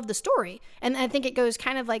just love the story. And I think it goes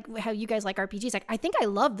kind of like how you guys like RPGs. Like, I think I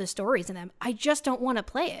love the stories in them. I just don't want to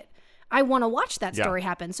play it. I want to watch that story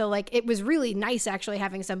happen. So like it was really nice actually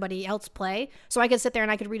having somebody else play, so I could sit there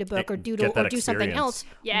and I could read a book or doodle or do something else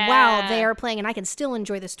while they are playing, and I can still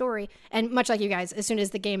enjoy the story. And much like you guys, as soon as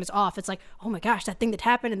the game is off, it's like, oh my gosh, that thing that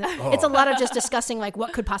happened, and it's a lot of just discussing like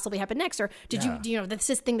what could possibly happen next, or did you know this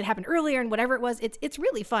thing that happened earlier and whatever it was. It's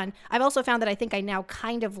really fun. I've also found that I think I now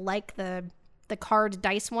kind of like the card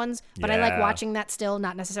dice ones, but I like watching that still,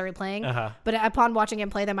 not necessarily playing. But upon watching him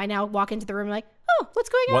play them, I now walk into the room like, oh, what's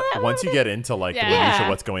going on? Once you get into like the minutia of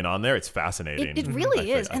what's going on there, it's fascinating. It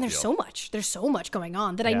really is, and there's so much going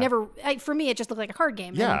on that I never. For me, it just looked like a card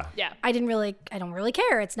game. Yeah. Yeah. I don't really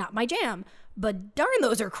care. It's not my jam. But darn,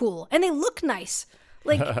 those are cool, and they look nice.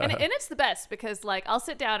 Like, and it's the best because like I'll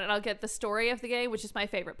sit down and I'll get the story of the game, which is my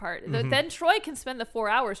favorite part. Then Troy can spend the 4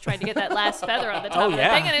 hours trying to get that last feather on the top of the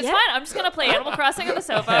thing, and it's fine. I'm just gonna play Animal Crossing on the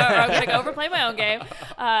sofa, or I'm gonna go over play my own game,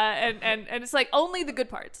 and it's like only the good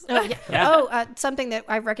parts. Something that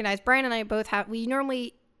I've recognized. Brian and I both have. We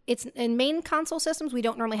normally, it's in main console systems, we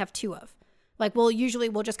don't normally have two of. Like we'll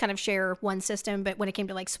just kind of share one system, but when it came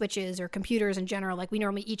to like Switches or computers in general, like we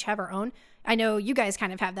normally each have our own. I know you guys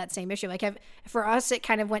kind of have that same issue. Like for us, it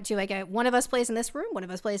kind of went to like one of us plays in this room, one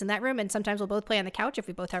of us plays in that room, and sometimes we'll both play on the couch if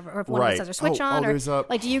we both have, or if one of us has a Switch on. Or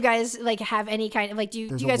like, do you guys like have any kind of like do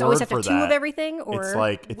you guys always have to two of everything? Or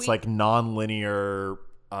it's like non-linear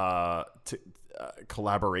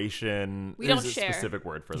collaboration. We There's don't a share. specific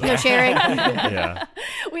word for that. no sharing. Yeah.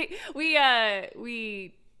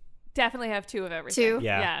 we definitely have two of everything. Two?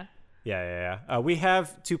 Yeah. We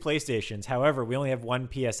have two PlayStations. However, we only have one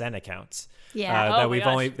PSN account. Yeah.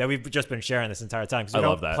 That we've just been sharing this entire time because we I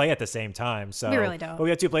don't love that. play at the same time. So We really don't. But we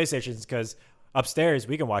have two PlayStations because upstairs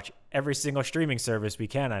we can watch every single streaming service we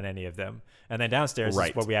can on any of them, and then downstairs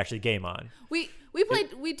is what we actually game on. We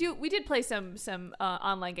did play some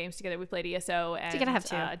online games together. We played ESO and you gotta have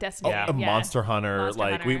two. Destiny. Yeah. Monster Hunter. Monster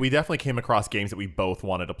like Hunter. we definitely came across games that we both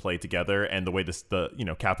wanted to play together, and the way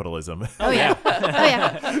capitalism. Oh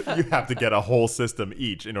yeah. You have to get a whole system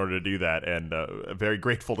each in order to do that, and very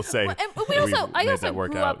grateful to say. And I also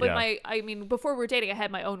grew up with before we were dating, I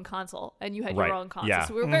had my own console, and you had your own console. Yeah.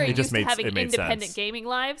 So we were very It just used to having it made independent sense. gaming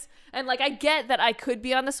lives. And like I get that I could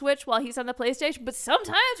be on the Switch while he's on the PlayStation, but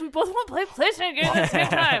sometimes we both want to play PlayStation games at the same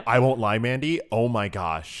time. I won't lie, Mandy. Oh my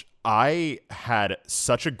gosh. I had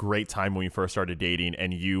such a great time when we first started dating,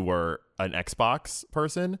 and you were an Xbox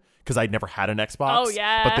person because I'd never had an Xbox. Oh,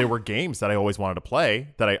 yeah. But there were games that I always wanted to play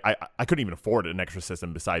that I couldn't even afford an extra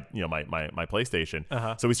system beside my PlayStation.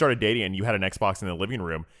 So we started dating, and you had an Xbox in the living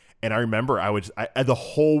room. And I remember the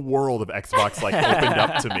whole world of Xbox like opened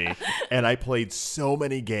up to me, and I played so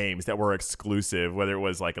many games that were exclusive, whether it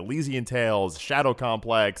was like Elysian Tales, Shadow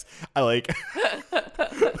Complex.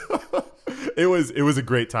 It was a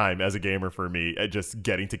great time as a gamer for me, just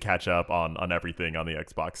getting to catch up on everything on the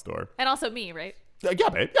Xbox store. And also me, right? Yeah,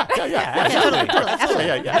 babe. Yeah. Totally.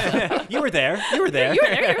 Yeah. You were there. You were there.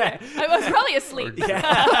 I was probably asleep.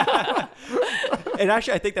 And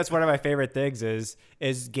actually, I think that's one of my favorite things is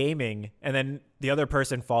gaming, and then the other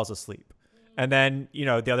person falls asleep, and then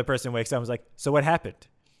the other person wakes up and is like, "So what happened?"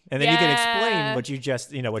 And then you can Yeah. explain what you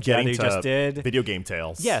just, what you Getting to just did. video game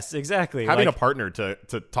tales. Yes, exactly. Having Like- a partner to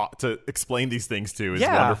talk to explain these things to is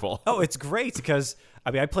wonderful. Oh, it's great because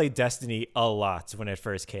I played Destiny a lot when it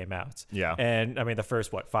first came out. Yeah. And the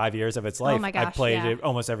first 5 years of its life, my I gosh, played yeah. it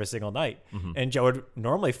almost every single night. Mm-hmm. And Joe would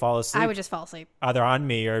normally fall asleep I would just fall asleep. either on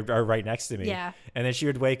me or right next to me. Yeah. And then she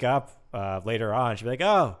would wake up later on. She'd be like,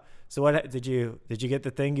 "Oh, so what did you get the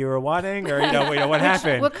thing you were wanting, or what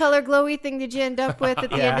happened? What color glowy thing did you end up with at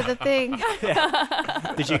the end of the thing?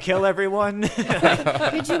 Did you kill everyone?"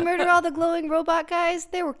 Did you murder all the glowing robot guys?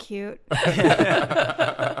 They were cute. But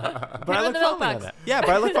I in look the fondly on mailbox. that. Yeah, but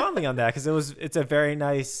I look fondly on that because it's a very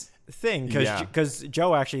nice thing because Yeah.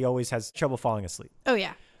 Joe actually always has trouble falling asleep, Oh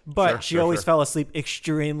yeah. but she always fell asleep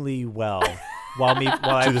extremely well while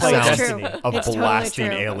I To the played sounds Destiny. of It's totally blasting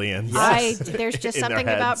true. aliens. There's just In their something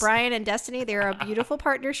about heads. Brian and Destiny. They're a beautiful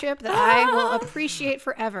partnership that I will appreciate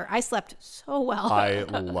forever. I slept so well. I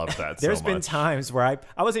love that so There's much. been times where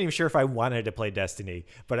I wasn't even sure if I wanted to play Destiny,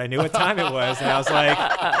 but I knew what time it was, and I was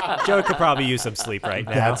like, Joe could probably use some sleep right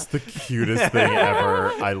now. That's the cutest thing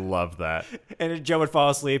ever. I love that. And Joe would fall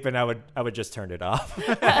asleep, and I would just turn it off.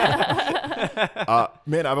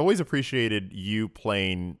 Man, I've always appreciated you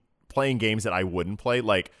playing games that I wouldn't play.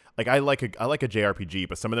 Like I like a JRPG,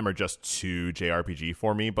 but some of them are just too JRPG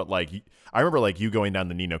for me. But I remember you going down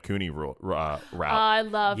the Ni no Kuni route. I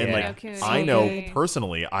love And Ni no Kuni. I know good.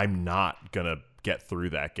 personally, I'm not gonna get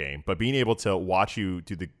through that game. But being able to watch you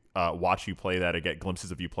watch you play that and get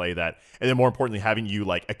glimpses of you play that, and then more importantly, having you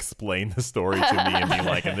explain the story to me and be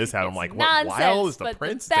like, "And this how I'm like, what? nonsense, Wild is the but the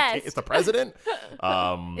prince? best." Is the president?"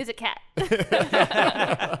 Is a cat.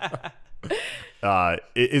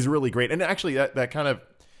 It is really great. And actually, that kind of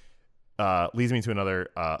leads me to another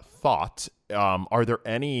thought. Are there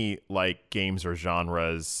any games or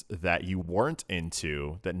genres that you weren't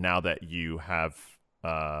into that now that you have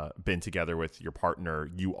been together with your partner,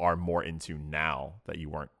 you are more into now that you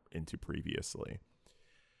weren't into previously?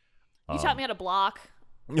 You taught me how to block,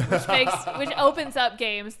 which opens up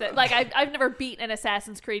games that I've never beaten an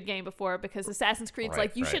Assassin's Creed game before because Assassin's Creed's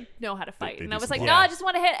Right, you right. should know how to fight, They and do I was some like, no, blocking. I just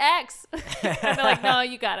want to hit X, and they're like, no,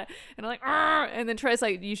 you gotta, and I'm like, "Arr!" And then Troy's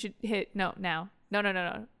like, you should hit no now,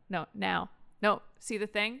 no. See the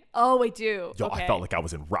thing? Oh, I do. Yo, okay. I felt like I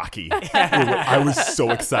was in Rocky. I was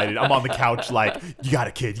so excited. I'm on the couch you got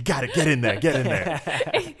it, kid. You got it. Get in there. Get in there.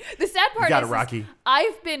 The sad part got is it, Rocky.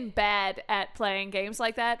 I've been bad at playing games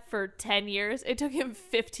like that for 10 years. It took him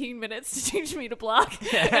 15 minutes to teach me to block.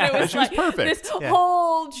 And it was She was perfect. this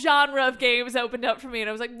whole genre of games opened up for me. And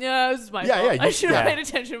I was like, no, this is my fault. I should have paid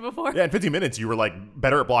attention before. Yeah, in 15 minutes, you were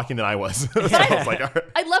better at blocking than I was. So I was like, all right.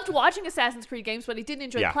 I loved watching Assassin's Creed games, but I didn't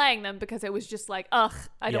enjoy Yeah. playing them because it was just ugh,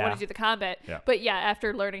 I don't want Yeah. to do the combat. Yeah. But yeah,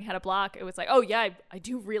 after learning how to block, it was like, oh yeah, I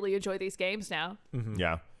do really enjoy these games now.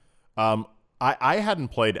 Yeah. I hadn't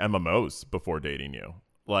played MMOs before dating you.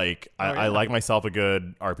 I like myself a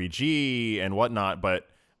good RPG and whatnot, but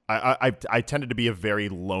I tended to be a very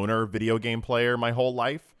loner video game player my whole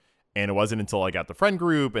life. And it wasn't until I got the friend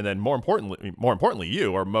group, and then more importantly,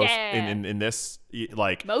 you, or most Yeah. in this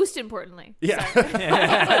Most importantly. yeah, Sorry.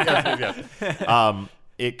 yes.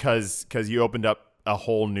 Because you opened up a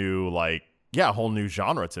whole new a whole new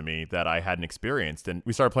genre to me that I hadn't experienced, and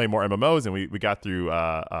we started playing more MMOs, and we got through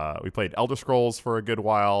we played Elder Scrolls for a good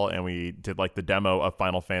while, and we did the demo of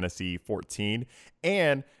Final Fantasy 14,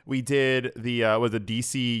 and we did the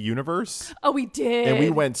DC Universe. Oh, we did. And we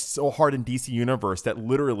went so hard in DC Universe that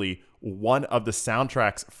literally one of the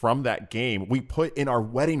soundtracks from that game we put in our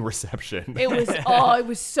wedding reception. It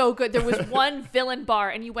was so good. There was one villain bar,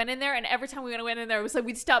 and you went in there, and every time we went in there, it was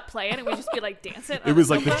we'd stop playing, and we'd just be dancing. It was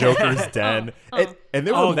the Joker's Den. And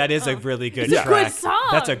there were, That is a really good It's a track. good song.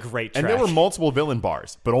 That's a great track. and there were multiple villain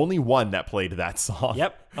bars, but only one that played that song.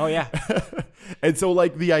 Yep. Oh yeah. And so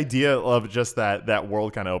the idea of just that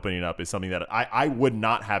world kind of opening up is something that I would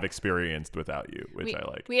not have experienced without you, which I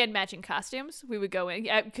like. We had matching costumes. We would go in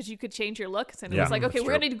because you could change your looks, and it Yeah, was okay, that's we're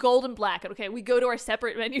true. gonna do gold and black, and okay, we go to our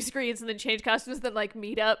separate menu screens and then change costumes, then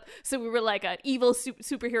meet up. So we were an evil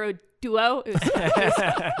superhero duo.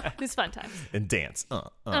 It was fun times. And dance.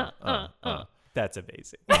 That's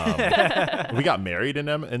amazing. We got married in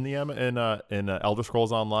Elder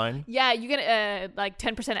Scrolls Online. Yeah, you get 10%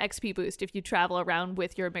 XP boost if you travel around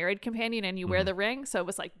with your married companion and you wear the ring. So it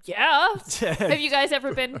was yeah. Have you guys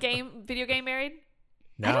ever been video game married?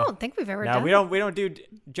 No. I don't think we've ever No, done. we don't do.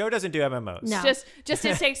 Joe doesn't do MMOs. No. Just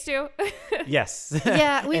It Takes Two. Yes.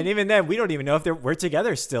 Yeah, and even then, we don't even know if we're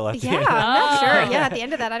together still at the Yeah, end. I'm not sure. Yeah, at the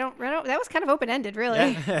end of that, I don't. That was kind of open ended,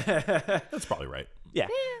 really. That's probably right. Yeah.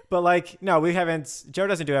 But no, we haven't. Joe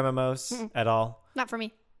doesn't do MMOs at all. Not for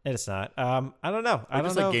me. It's not. I don't know. I Or don't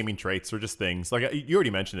just know. like gaming traits or just things. Like you already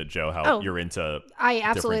mentioned it, Joe, how you're into I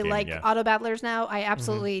absolutely different like gaming, auto battlers now. I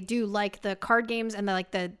absolutely do like the card games and the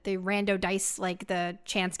rando dice, like the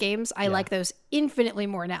chance games. I like those infinitely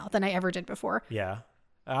more now than I ever did before. Yeah.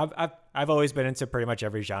 I've always been into pretty much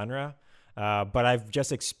every genre, but I've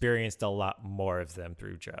just experienced a lot more of them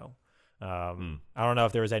through Joe. I don't know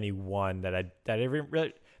if there was any one that I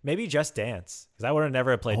really. Maybe Just Dance, because I would have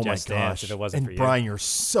never played Just Dance if it wasn't for you. Brian, you're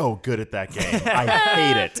so good at that game. I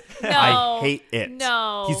hate it. No. I hate it.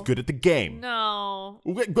 No. He's good at the game. No.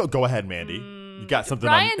 Go ahead, Mandy. You got something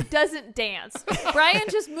Brian on... doesn't dance. Brian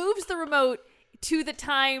just moves the remote to the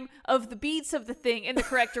time of the beats of the thing in the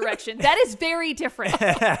correct direction. That is very different.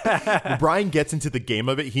 When Brian gets into the game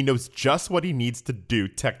of it, he knows just what he needs to do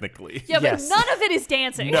technically. Yeah, Yes. but none of it is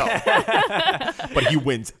dancing. No. But he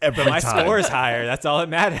wins every My time. score is higher. That's all that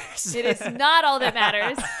matters. It is not all that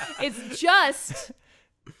matters. It's just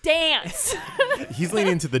dance. He's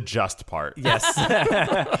leaning into the just part. Yes.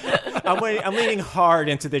 I'm leaning hard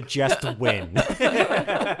into the just win.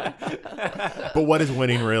 But what is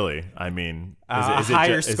winning really? I mean, is A it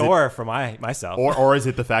higher is it- score for myself. or is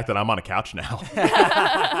it the fact that I'm on a couch now?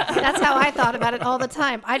 That's how I thought about it all the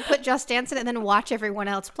time. I'd put Just Dance in it and then watch everyone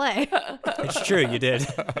else play. It's true, you did.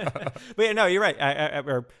 But yeah, no, you're right.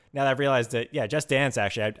 Or now that I've realized that, yeah, Just Dance,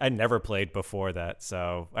 actually, I never played before that.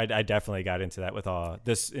 So I definitely got into that with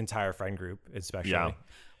this entire friend group, especially. Yeah.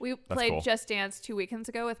 We played cool. Just Dance 2 weekends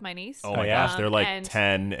ago with my niece. Oh my yeah? gosh, they're like and-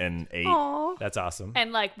 10 and 8. Aw. That's awesome.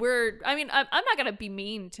 And like I'm not gonna be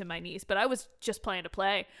mean to my niece, but I was just playing to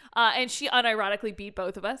play, and she unironically beat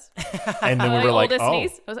both of us. And then we My were like, oldest oh,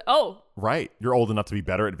 niece. I was like, oh, right. You're old enough to be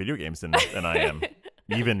better at video games than I am.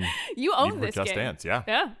 Even you own even with this Just game. Dance, yeah.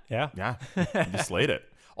 Yeah. Yeah. Yeah. You slayed it.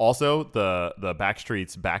 Also, the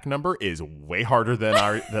Backstreet's back number is way harder than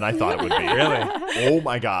I thought it would be. Really? Oh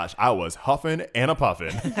my gosh, I was huffing and a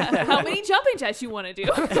puffing. How many jumping jacks you want to do?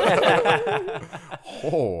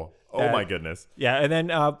 Oh my goodness. Yeah, and then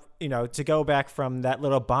to go back from that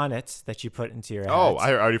little bonnet that you put into your Oh, hat.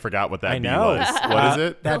 I already forgot what that I bee know. was. What is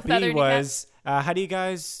it? That Little feather B in your hat. was how do you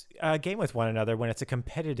guys game with one another when it's a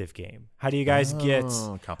competitive game? How do you guys get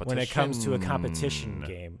when it comes to a competition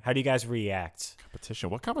game? How do you guys react? Competition.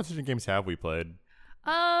 What competition games have we played?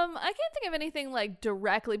 I can't think of anything like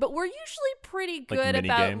directly, but we're usually pretty good mini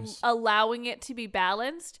about games? allowing it to be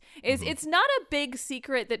balanced. It's not a big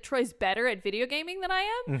secret that Troy's better at video gaming than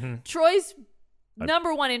I am. Troy's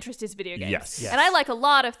number one interest is video games. Yes. And I like a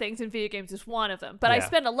lot of things, and video games is one of them. But I Yeah.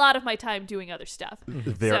 spend a lot of my time doing other stuff.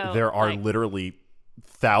 There are like- literally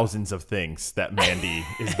thousands of things that Mandy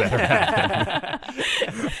is better at.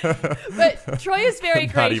 But Troy is very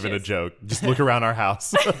gracious. Not even a joke. Just look around our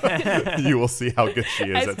house. You will see how good she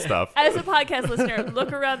is at stuff. As a podcast listener,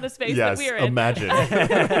 look around the space Yes, that we're in. imagine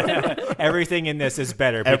Everything in this is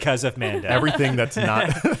better because of Manda. everything that's not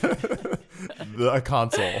a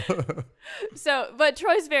console. But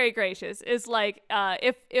Troy's very gracious. Is like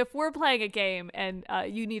if we're playing a game and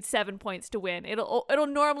you need 7 points to win, it'll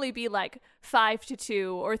normally be like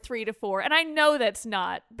 5-2 or 3-4, and I know that's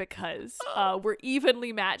not because we're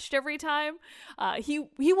evenly matched every time. He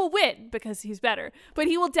will win because he's better, but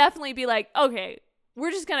he will definitely be like, okay,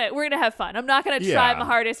 we're gonna have fun. I'm not gonna try Yeah. my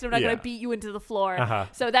hardest. I'm not Yeah. gonna beat you into the floor. Uh-huh.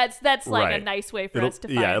 So that's like Right. a nice way for us to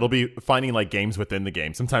find. Yeah, it'll be finding like games within the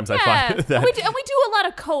game. Sometimes I Yeah, find that and we do a lot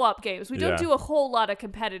of co-op games. We don't Yeah. do a whole lot of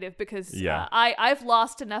competitive because Yeah. I've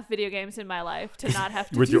lost enough video games in my life to not have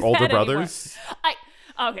to with do your older that anymore. brothers.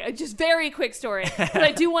 Okay, just very quick story. But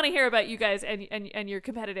I do want to hear about you guys and you're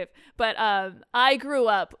competitive. But I grew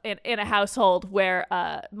up in a household where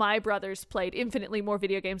my brothers played infinitely more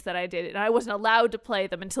video games than I did, and I wasn't allowed to play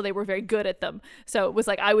them until they were very good at them. So it was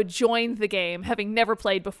like I would join the game having never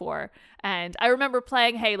played before. And I remember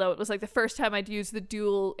playing Halo. It was like the first time I'd used the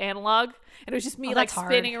dual analog, and it was just me like that's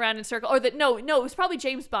hard. spinning around in circle. Or no, it was probably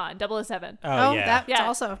James Bond 007. Oh, yeah. That's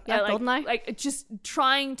also GoldenEye. Like just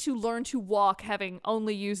trying to learn to walk, having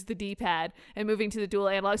only used the D-pad and moving to the dual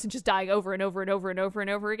analogs and just dying over and over and over and over and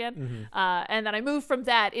over again. And then I moved from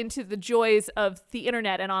that into the joys of the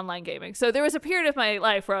internet and online gaming. So there was a period of my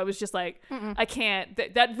life where I was just like, I can't.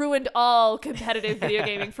 That ruined all competitive video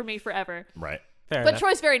gaming for me forever. Right. Fair But enough.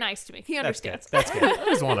 Troy's very nice to me. He That's good. understands. That's good. I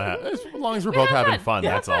just want to have, as long as we're both having fun.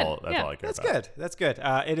 Yeah, That's fun. all. That's Yeah. all I care That's about. good. That's good.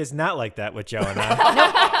 It is not like that with Joe and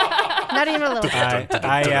I. Not even a little bit.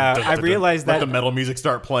 I realized Let that the metal music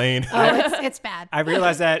start playing. It's bad. I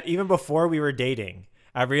realized that even before we were dating,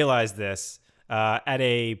 I realized this at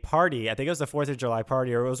a party. I think it was the 4th of July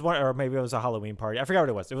party, or it was one, or maybe it was a Halloween party. I forgot what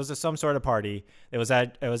it was. It was some sort of party. It was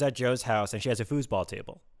at Joe's house, and she has a foosball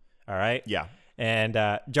table. All right. Yeah. And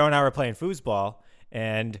Joe and I were playing foosball,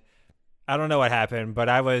 and I don't know what happened, but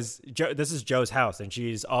this is Joe's house, and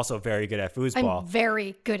she's also very good at foosball. I'm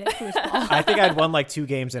very good at foosball. I think I'd won like 2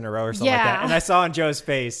 games in a row or something like that. Yeah. And I saw on Joe's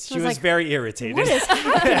face, she was like, very irritated. What is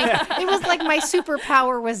happening? It was like my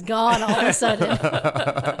superpower was gone all of a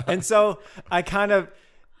sudden. And so I kind of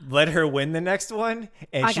let her win the next one,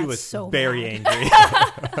 and I she got was so very mad. angry.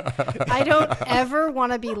 I don't ever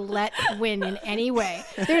want to be let win in any way.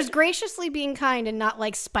 There's graciously being kind and not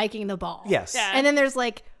like spiking the ball. Yes. Yeah. And then there's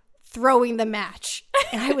like throwing the match.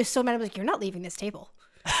 And I was so mad. I was like, you're not leaving this table.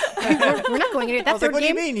 We're not going to do it. That was like, third what do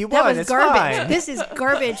you game, mean? You that won. was It's garbage. fine. This is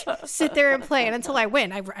garbage. Sit there and play. And until I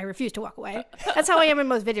win, I refuse to walk away. That's how I am in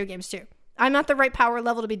most video games too. I'm not the right power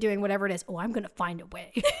level to be doing whatever it is. Oh, I'm going to find a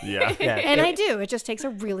way. Yeah. Yeah. And I do. It just takes a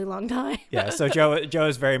really long time. Yeah, so Joe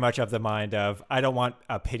is very much of the mind of, I don't want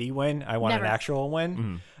a pity win. I want Never. an actual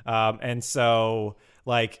win. And so,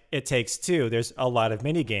 like, It Takes Two, there's a lot of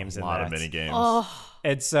mini games in A lot that. of mini games.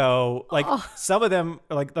 And so, like, some of them,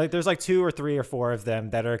 like there's like 2 or 3 or 4 of them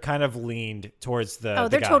that are kind of leaned towards the Oh,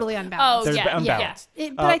 they're guy. totally unbalanced. Oh, They're yeah, unbalanced.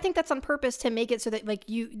 But I think that's on purpose to make it so that like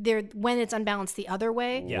they're when it's unbalanced the other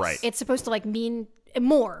way, Yes. Right. it's supposed to like mean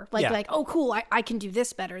more. Like Yeah. like oh cool, I can do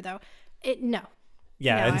this better though. No.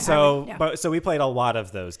 Yeah, No, and I so would- yeah. but we played a lot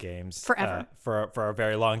of those games Forever. for a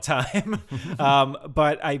very long time.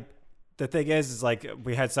 But the thing is like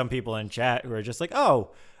we had some people in chat who were just like, oh,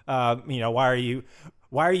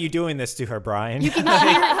 why are you doing this to her, Brian? You can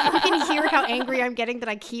hear how angry I'm getting that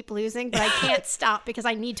I keep losing, but I can't stop because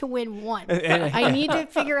I need to win one. I need to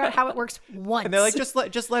figure out how it works once. And they're like,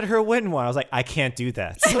 just let her win one. I was like, I can't do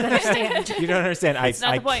that. I don't understand. You don't understand. I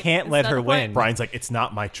not the point. can't It's let not her the point. win. Brian's like, it's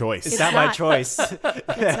not my choice. It's not my not. choice.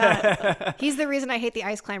 It's not. He's the reason I hate the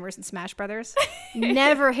Ice Climbers in Smash Brothers.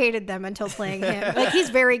 Never hated them until playing him. Like he's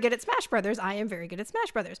very good at Smash Brothers. I am very good at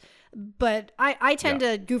Smash Brothers. But I tend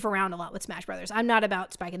to goof around a lot with Smash Brothers. I'm not about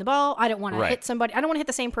spiking the ball. I don't want to Right. hit somebody. I don't want to hit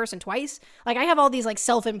the same person twice. Like I have all these like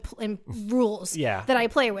self rules Yeah. that I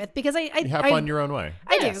play with because I You have fun your own way.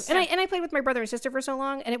 I Yes. do. And I played with my brother and sister for so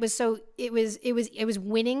long and it was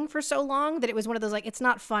winning for so long that it was one of those like it's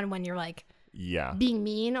not fun when you're like Yeah. being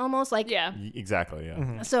mean almost like Yeah. Exactly.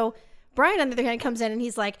 Yeah. so Brian, on the other hand, comes in and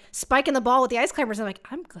he's like spiking the ball with the Ice Climbers. I'm like,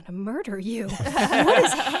 I'm going to murder you. What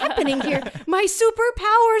is happening here? My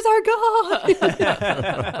superpowers are gone.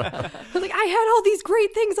 I was like, I had all these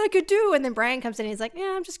great things I could do. And then Brian comes in and he's like,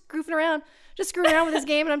 yeah, I'm just goofing around. Just screwing around with this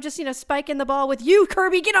game. And I'm just, spiking the ball with you,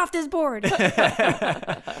 Kirby. Get off this board.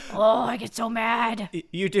 Oh, I get so mad.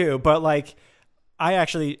 You do, but like I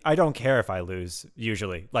don't care if I lose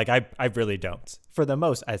usually. Like I really don't. For the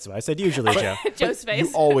most, that's why I said usually, Joe. Joe's face.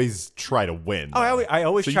 You always try to win. Oh, though. I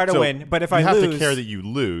always So try to win, but if you I have lose, to care that you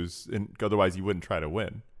lose, and otherwise you wouldn't try to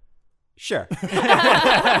win. sure.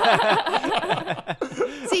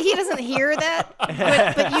 See, he doesn't hear that,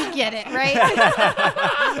 but you get it, right?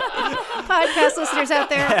 Podcast listeners out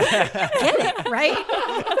there, get it, right?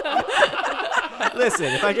 Listen,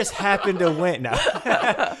 if I just happen to win, no.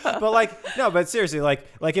 But seriously, like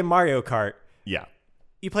in Mario Kart, Yeah.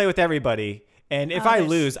 you play with everybody. And if I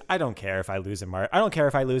lose, I don't care if I lose in Mario. I don't care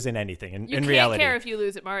if I lose in anything. In You can't reality, care if you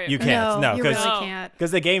lose at Mario. you Kart. can't. No, you because really can't.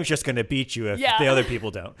 the game's just going to beat you if Yeah. the other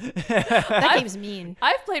people don't. That game's mean.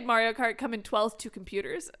 I've played Mario Kart come in 12th to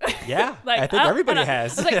computers. Yeah, Like, I think everybody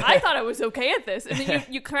has. I was like, I thought I was okay at this. And then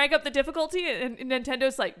you crank up the difficulty, and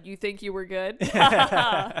Nintendo's like, you think you were good?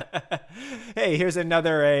 Hey, here's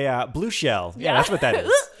another blue shell. Yeah, that's what that is.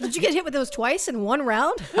 Did you get hit with those twice in one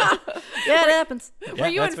round? Yeah, it happens. Were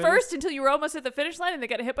you in that's what it is. first until you were almost at the finish line and they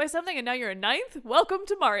got hit by something, and now you're in ninth? Welcome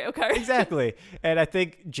to Mario Kart. Exactly. And I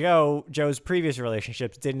think Joe's previous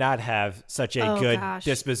relationships did not have such a Oh, good gosh.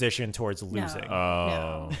 disposition towards losing.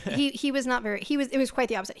 Oh. He was not very. It was quite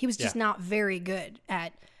the opposite. He was just Yeah. not very good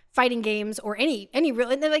at fighting games or any real.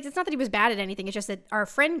 And like, it's not that he was bad at anything. It's just that our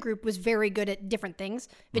friend group was very good at different things,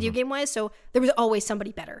 video game wise. So there was always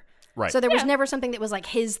somebody better. Right. So there was never something that was like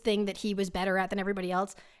his thing that he was better at than everybody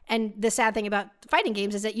else. And the sad thing about fighting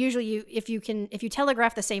games is that usually if you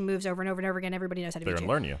telegraph the same moves over and over and over again, everybody knows how to They're beat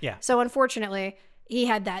going you. to learn you. Yeah. So unfortunately, he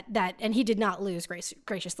had that, and he did not lose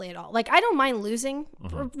graciously at all. Like, I don't mind losing,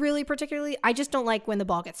 really particularly. I just don't like when the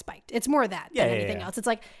ball gets spiked. It's more that than anything else. It's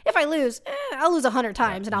like, if I lose, I'll lose 100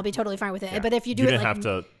 times, and I'll be totally fine with it. But if you do You it didn't like... have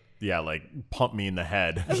to, pump me in the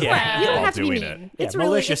head. Yeah. You don't while have to be doing mean. it. It's Yeah, really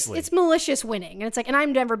maliciously. it's malicious winning, and it's like, and I've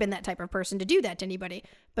never been that type of person to do that to anybody.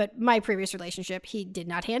 But my previous relationship, he did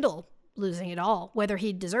not handle losing at all, whether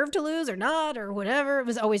he deserved to lose or not or whatever. It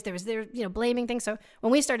was always there blaming things. So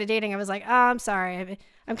when we started dating, I was like, I'm sorry,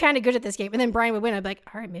 I'm kind of good at this game. And then Brian would win. I'd be like,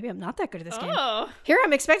 all right, maybe I'm not that good at this game. Oh. Here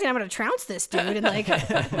I'm expecting I'm going to trounce this dude. And like,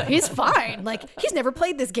 he's fine. Like, he's never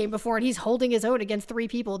played this game before and he's holding his own against 3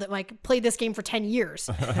 people that like played this game for 10 years.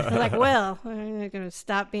 I'm like, well, I'm going to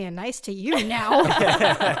stop being nice to you now.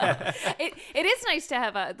 It is nice to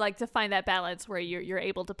have to find that balance where you're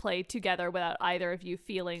able to play together without either of you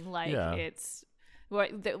feeling like it's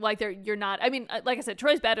like you're not. I mean, like I said,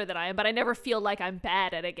 Troy's better than I am, but I never feel like I'm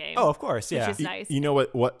bad at a game. Oh, of course, yeah. Which is nice. You know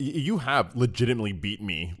what? You have legitimately beat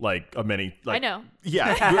me like a many. Like, I know.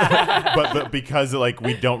 Yeah, but because like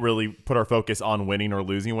we don't really put our focus on winning or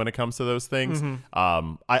losing when it comes to those things.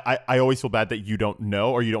 I always feel bad that you don't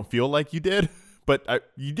know or you don't feel like you did, but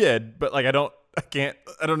you did. But like I don't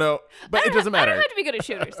know. But it doesn't matter. I don't have to be good at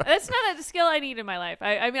shooters. That's not a skill I need in my life.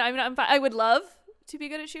 I would love to be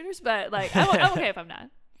good at shooters, but like I'm okay if I'm not.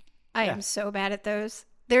 I am so bad at those.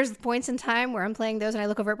 There's points in time where I'm playing those and I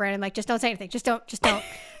look over at Brian and I'm like, just don't say anything. Just don't.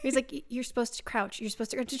 He's like, you're supposed to crouch. You're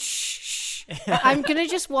supposed to shh. I'm going to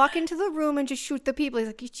just walk into the room and just shoot the people. He's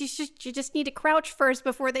like, you just need to crouch first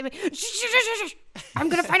before they... I'm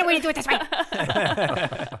going to find a way to do it this way.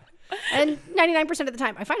 And 99% of the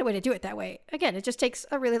time, I find a way to do it that way. Again, it just takes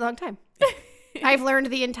a really long time. I've learned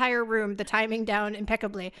the entire room, the timing down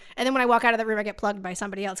impeccably. And then when I walk out of the room, I get plugged by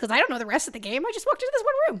somebody else because I don't know the rest of the game. I just walked into this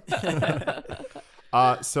one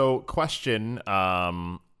room. So question,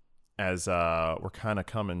 as we're kind of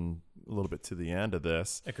coming a little bit to the end of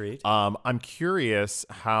this. Agreed. I'm curious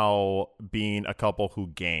how being a couple who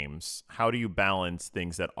games, how do you balance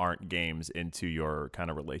things that aren't games into your kind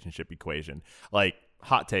of relationship equation? Like,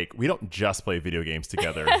 hot take, we don't just play video games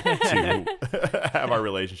together to have our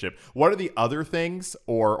relationship. What are the other things,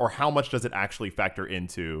 or how much does it actually factor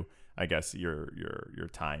into, I guess, your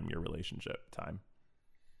time, your relationship time?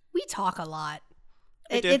 We talk a lot.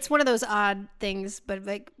 It's one of those odd things, but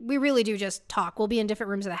like we really do just talk. We'll be in different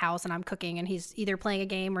rooms of the house and I'm cooking and he's either playing a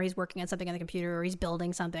game or he's working on something on the computer or he's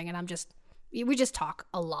building something and we just talk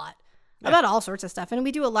a lot about all sorts of stuff. And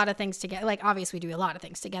we do a lot of things together. Like obviously we do a lot of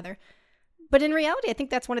things together. But in reality, I think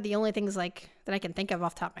that's one of the only things like that I can think of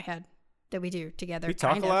off the top of my head that we do together. We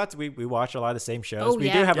talk a lot. We watch a lot of the same shows. Oh, we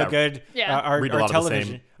yeah. do have Yeah. a good Read a lot of the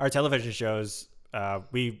same. our television shows.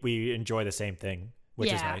 We enjoy the same thing,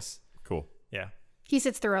 which is Yeah. nice. Cool. Yeah. He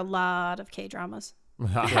sits through a lot of K-dramas.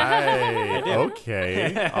 Hi.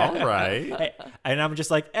 Okay. All right. And I'm just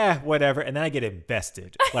like, whatever. And then I get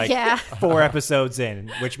invested, like Yeah. 4 episodes in,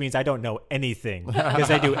 which means I don't know anything because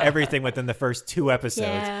I do everything within the first 2 episodes.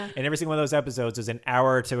 Yeah. And every single one of those episodes is an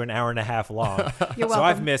hour to an hour and a half long. You're So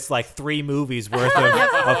I've welcome. missed like 3 movies worth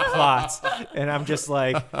of plots. And I'm just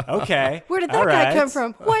like, okay. Where did all that guy right. come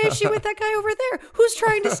from? Why is she with that guy over there? Who's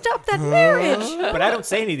trying to stop that marriage? But I don't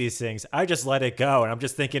say any of these things. I just let it go. And I'm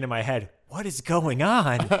just thinking in my head, what is going on?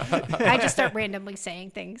 I just start randomly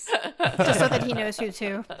saying things just so that he knows who's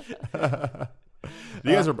who.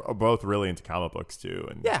 You guys are both really into comic books too,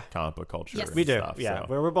 and Yeah. comic book culture. Yes. and We do. stuff, Yeah.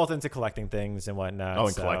 So. We're both into collecting things and whatnot. Oh,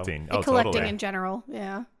 and so, collecting. And Oh, collecting totally. in general,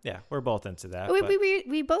 yeah. Yeah, we're both into that. We, but-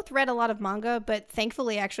 we both read a lot of manga, but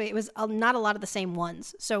thankfully, actually, it was not a lot of the same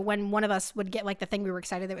ones. So when one of us would get like the thing we were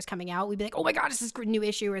excited that was coming out, we'd be like, "Oh my god, this is a new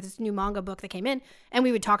issue or this new manga book that came in," and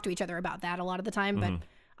we would talk to each other about that a lot of the time. But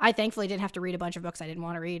I thankfully didn't have to read a bunch of books I didn't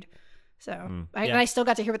want to read. So and I still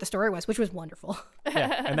got to hear what the story was, which was wonderful.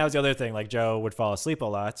 yeah, and that was the other thing. Like Joe would fall asleep a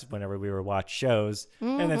lot whenever we were watch shows,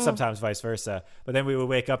 and then sometimes vice versa. But then we would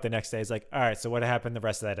wake up the next day. It's like, all right, so what happened the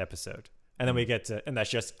rest of that episode? And then we get to, and that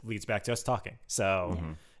just leads back to us talking. So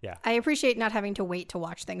yeah. I appreciate not having to wait to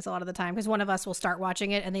watch things a lot of the time because one of us will start watching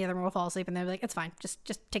it and the other one will fall asleep and they'll be like, "It's fine, just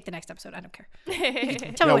take the next episode. I don't care." Tell me Yeah,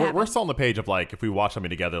 what we're happened. still on the page of like if we watch something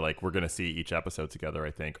together, like we're gonna see each episode together, I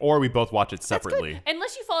think, or we both watch it separately.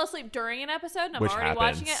 Unless you fall asleep during an episode and I'm Which already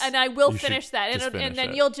watching it, happens. and I will You should finish that, just and finish then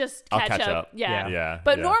it. you'll just I'll catch catch up. up. Yeah. Yeah,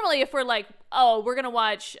 But yeah. normally, if we're like, oh, we're gonna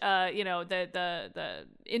watch, the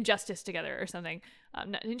Injustice together or something.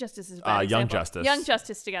 Not, Injustice is a bad Young example. Justice. Young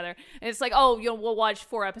Justice together, and it's like, oh, we'll watch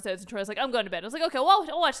 4 episodes, and Troy's like, I'm going to bed. I was like, okay, well,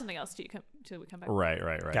 I'll watch something else till we come back. Right.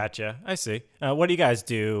 Gotcha. I see. What do you guys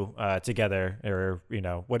do together, or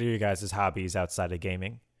what are your guys' hobbies outside of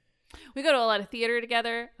gaming? We go to a lot of theater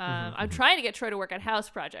together. I'm trying to get Troy to work on house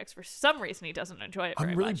projects. For some reason, he doesn't enjoy it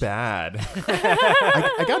very I'm really much. bad.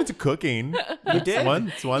 I got into cooking. You did?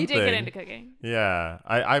 It's one You thing. did get into cooking. Yeah,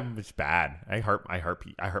 I'm just bad. I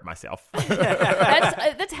hurt myself.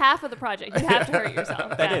 That's half of the project. You have to hurt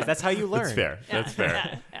yourself. That is. That's how you learn. That's fair. That's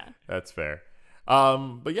fair. Yeah. That's fair.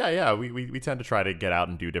 But yeah, we tend to try to get out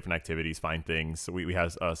and do different activities, find things. So we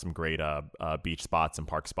have some great beach spots and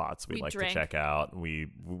park spots we like drink. to check out.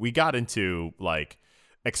 We got into like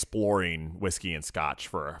exploring whiskey and scotch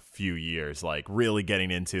for a few years, like really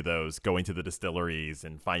getting into those, going to the distilleries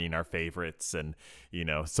and finding our favorites, and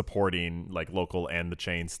supporting like local and the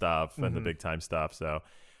chain stuff and the big time stuff. So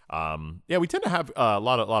we tend to have a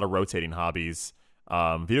lot of rotating hobbies.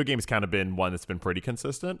 Video games kind of been one that's been pretty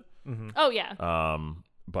consistent. Oh yeah.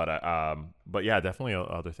 But yeah, definitely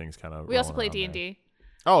other things kind of. We also play D&D.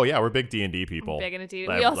 Oh yeah, we're big D&D people. Big into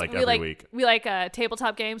D&D. Every week. We like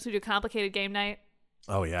tabletop games. We do complicated game night.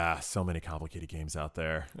 Oh yeah, so many complicated games out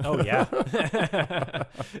there. Oh yeah.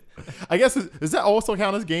 I guess does that also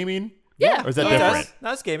count as gaming? Yeah. Or is that It different? does.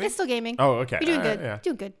 No, it's gaming. It's still gaming. Oh, okay. You're doing All right, good. yeah.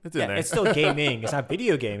 Doing good. It's in there. It's still gaming. It's not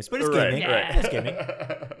video games, but it's Right, gaming. right. It's gaming.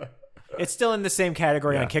 It's still in the same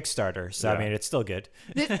category Yeah. on Kickstarter, so Yeah. I mean, it's still good.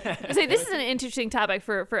 I say this is an interesting topic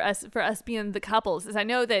for us being the couples. Is I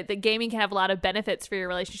know that the gaming can have a lot of benefits for your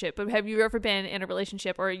relationship, but have you ever been in a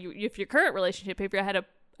relationship, or if your current relationship, have you ever had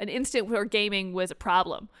an instant where gaming was a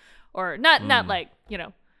problem, or not like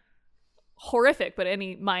horrific, but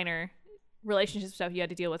any minor relationship stuff you had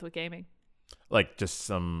to deal with gaming? Like just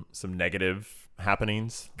some negative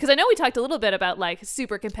happenings. Because I know we talked a little bit about like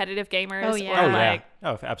super competitive gamers. Oh, yeah. Or, Oh like,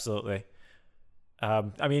 yeah. Oh, absolutely.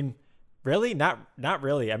 I mean, really, not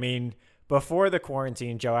really. I mean, before the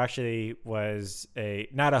quarantine, Joe actually was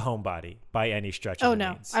not a homebody by any stretch. Oh of the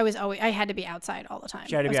no, means. I had to be outside all the time.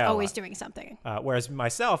 She had to I be was out a always lot. doing something. Whereas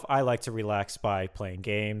myself, I like to relax by playing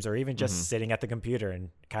games or even just sitting at the computer and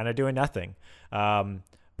kind of doing nothing.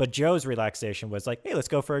 But Joe's relaxation was like, hey, let's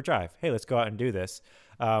go for a drive. Hey, let's go out and do this.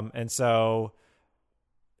 And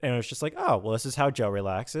it was just like, oh, well, this is how Joe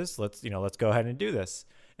relaxes. Let's go ahead and do this.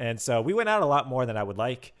 And so we went out a lot more than I would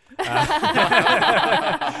like.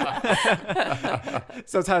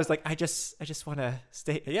 Sometimes like, I just want to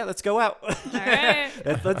stay. Yeah, let's go out. all right.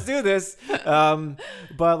 let's do this.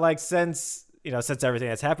 But like since everything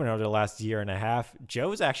that's happened over the last year and a half,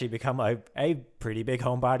 Joe's actually become a pretty big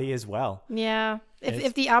homebody as well. Yeah.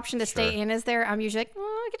 If the option to stay in is there, I'm usually like,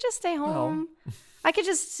 I could just stay home. I could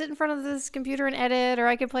just sit in front of this computer and edit, or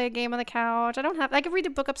I could play a game on the couch. I could read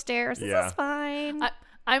a book upstairs. This is fine.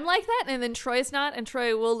 I'm like that, and then Troy's not, and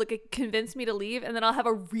Troy will convince me to leave, and then I'll have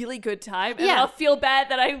a really good time, and then I'll feel bad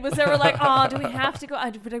that I was ever like, oh, do we have to go?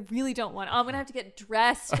 But I really don't want. Oh, I'm gonna have to get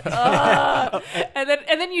dressed, and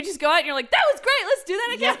then you just go out, and you're like, that was great. Let's do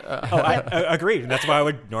that again. I agreed. And that's why I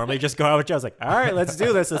would normally just go out with Joe. I was like, all right, let's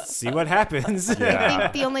do this. Let's see what happens. Yeah. I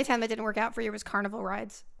think the only time that didn't work out for you was carnival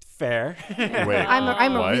rides. Fair. Wait,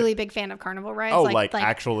 I'm a what? really big fan of carnival rides. Oh, like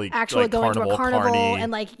actually going to a carnival carny.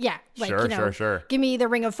 and Sure. Give me the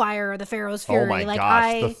Ring of Fire or the Pharaoh's Oh Fury. my like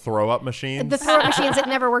gosh, the throw up machines. the throw machines, it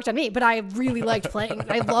never worked on me, but I really liked playing.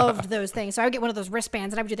 I loved those things. So I would get one of those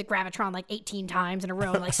wristbands and I would do the Gravitron like 18 times in a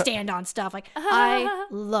row and like stand on stuff. Like I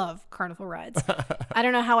love carnival rides. I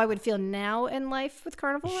don't know how I would feel now in life with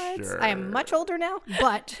carnival rides. I am much older now,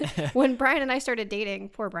 but when Brian and I started dating,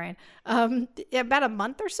 poor Brian, about a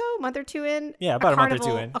month or two in. Yeah, about a month or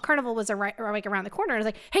two in. A carnival was like around the corner. And I was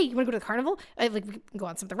like, hey, you want to go to the carnival? We can go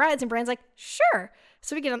on some of the rides. And Brian's like, sure.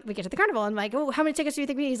 So we get to the carnival. And I'm like, oh, how many tickets do you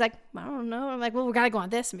think we need? He's like, I don't know. I'm like, well, we got to go on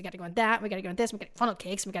this. And we got to go on that. And we got to go on this. And we got funnel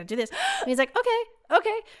cakes. And we got to do this. And he's like,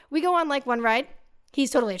 okay. We go on like one ride. He's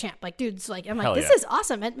totally a champ. Like, dude's like, I'm like, Hell this yeah. is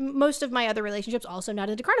awesome. And most of my other relationships also not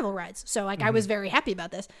into carnival rides. So like, I was very happy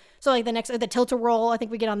about this. So like the tilt-a-roll, I think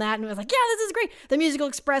we get on that and it was like, yeah, this is great. The Musical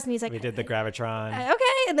Express. And he's like, We did the Gravitron.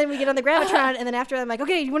 okay. And then we get on the Gravitron. And then after that, I'm like,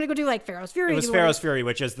 okay, you want to go do like Pharaoh's Fury? It was Do you wanna- Pharaoh's Fury,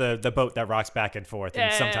 which is the boat that rocks back and forth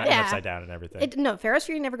and sometimes Yeah. upside down and everything. No, Pharaoh's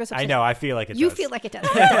Fury never goes upside I know. I feel like it You does. feel like it does.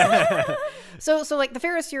 So like the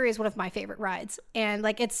Pharaoh's Fury is one of my favorite rides, and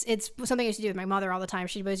like it's something I used to do with my mother all the time.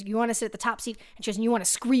 She was, you want to sit at the top seat, and she goes, you want to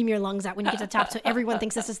scream your lungs out when you get to the top, so everyone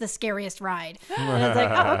thinks this is the scariest ride. And it's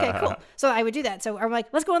like, oh, okay, cool. So I would do that. So I'm like,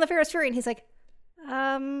 let's go on the Pharaoh's Fury, and he's like,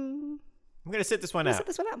 I'm going to sit this one out. sit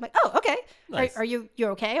this one out. I'm like, oh, okay. Nice. Are you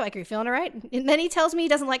okay? Like, are you feeling all right? And then he tells me he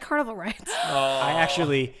doesn't like carnival rides. I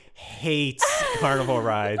actually hate carnival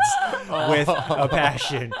rides with a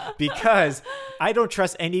passion because I don't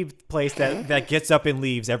trust any place that gets up and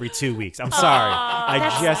leaves every 2 weeks. I'm sorry.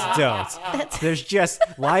 I just don't. There's just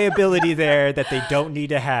liability there that they don't need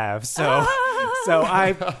to have. So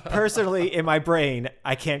I personally, in my brain,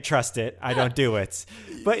 I can't trust it. I don't do it.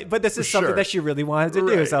 But this is something Sure. that she really wanted to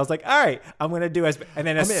do. Right. So I was like, all right, I'm going to do it. And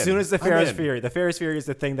then as soon as the Pharaoh's Fury is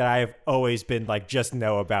the thing that I have always been like, just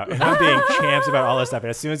know about. And I'm being champs about all this stuff. And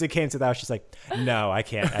as soon as it came to that, she's like, no, I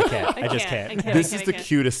can't. I just can't. This is the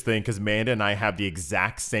cutest thing because Amanda and I have have the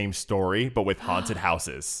exact same story, but with haunted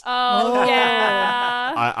houses. Oh,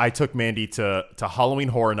 yeah. I took Mandy to Halloween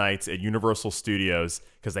Horror Nights at Universal Studios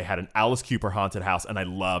because they had an Alice Cooper haunted house, and I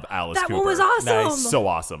love Alice Cooper. That one was awesome. Nice. So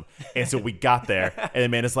awesome. And so we got there, and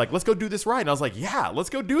Amanda's like, let's go do this ride. And I was like, yeah, let's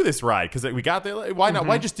go do this ride. Because we got there. Why not?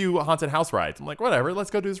 Why just do haunted house rides? I'm like, whatever,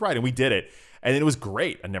 let's go do this ride. And we did it. And it was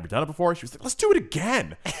great. I'd never done it before. She was like, let's do it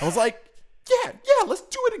again. I was like, yeah, let's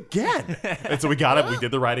do it again. And so we got it. We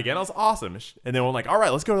did the ride again. It was awesome. And then we're like, all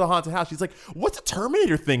right, let's go to the haunted house. She's like, what's a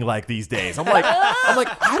Terminator thing like these days? I'm like,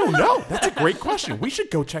 I don't know. That's a great question. We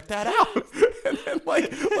should go check that out. And then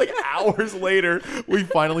like hours later, we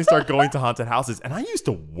finally start going to haunted houses. And I used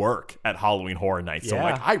to work at Halloween Horror Nights. So Yeah.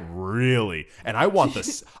 like,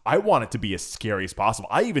 I want it to be as scary as possible.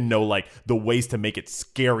 I even know like the ways to make it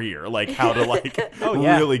scarier, like how to like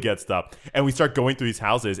yeah. really get stuff. And we start going through these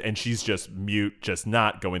houses, and she's just mute, just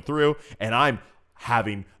not going through. And I'm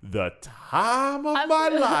having the time of my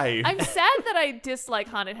life. I'm sad that I dislike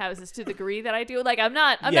haunted houses to the degree that I do. Like, I'm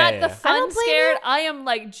not the I fun don't blame scared. you. I am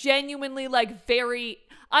like genuinely like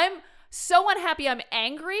I'm so unhappy I'm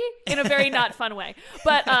angry in a very not fun way.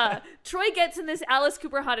 But Troy gets in this Alice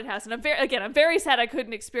Cooper haunted house, and I'm very sad I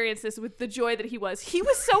couldn't experience this with the joy that he was. He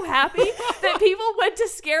was so happy that people went to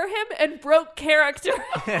scare him and broke character.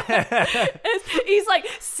 He's like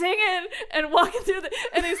singing and walking through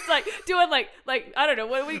and he's like doing like I don't know,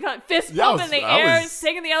 what do we call it, fist pump in the air,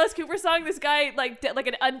 singing the Alice Cooper song. This guy like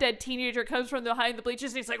an undead teenager comes from behind the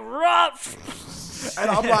bleachers, and he's like, rough.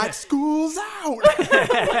 And I'm like, school's out.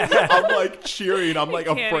 I'm like cheering. I'm like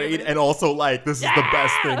afraid, even. and also like this is the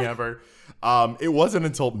best thing ever. It wasn't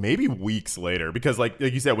until maybe weeks later, because like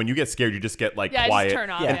you said, when you get scared, you just get like Yeah, I quiet. just turn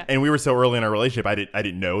off. Yeah. Yeah. And we were so early in our relationship, I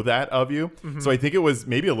didn't know that of you. So I think it was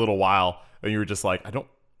maybe a little while, and you were just like, I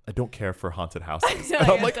don't care for haunted houses.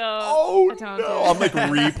 And I'm like, oh I don't no. do it. I'm like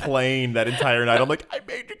replaying that entire night. I'm like, I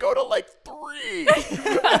made you go to like 3. I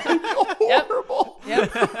feel horrible.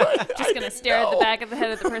 Yep. Just gonna stare at the back of the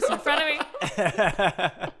head of the person in front of me.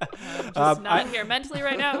 Just not here mentally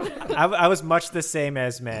right now. I was much the same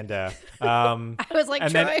as Manda. I was like,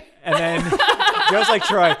 and Troy. then Joe's like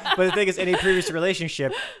Troy. But the thing is, in a previous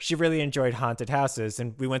relationship, she really enjoyed haunted houses,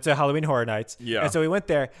 and we went to Halloween Horror Nights. Yeah. And so we went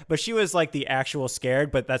there, but she was like the actual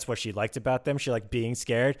scared, but that's what she liked about them. She liked being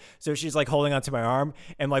scared. So she's like holding onto my arm,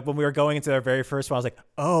 and like when we were going into our very first one, I was like,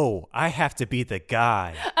 oh, I have to be the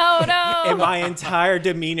guy. Oh no. And my entire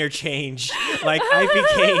demeanor changed. Like I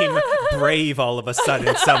became brave all of a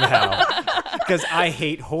sudden somehow. Because I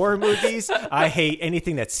hate horror movies. I hate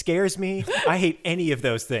anything that scares me. I hate any of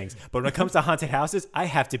those things. But when it comes to haunted houses, I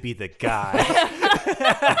have to be the guy.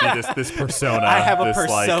 Be this persona. I have a this,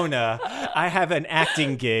 like, persona. I have an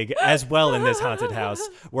acting gig as well in this haunted house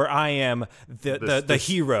where I am the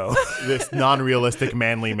hero. this non-realistic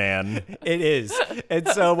manly man. It is. And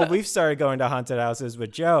so when we've started going to haunted houses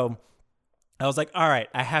with Joe, I was like, all right,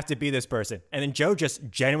 I have to be this person. And then Joe just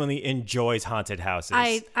genuinely enjoys haunted houses.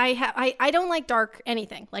 I don't like dark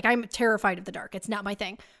anything. Like, I'm terrified of the dark. It's not my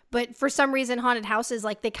thing. But for some reason, haunted houses,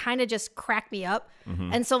 like, they kind of just crack me up.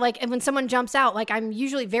 And so, like, and when someone jumps out, like, I'm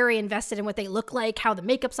usually very invested in what they look like, how the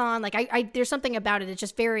makeup's on. Like, I there's something about it. It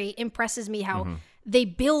just very impresses me how they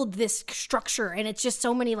build this structure, and it's just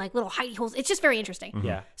so many like little hidey holes. It's just very interesting.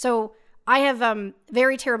 Yeah. So I have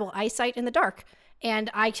very terrible eyesight in the dark.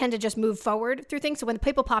 And I tend to just move forward through things. So when the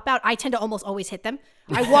people pop out, I tend to almost always hit them.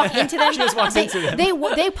 I walk into them. She just walks into them.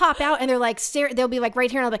 They pop out and they're like, they'll be like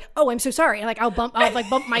right here. And I'll be like, oh, I'm so sorry. And like, I'll bump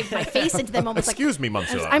my face into them almost Excuse me,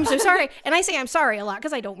 Monsieur. I'm so sorry. And I say I'm sorry a lot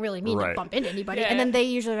because I don't really mean to Right. bump into anybody. Yeah. And then they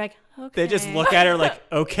usually are like, okay. They just look at her like,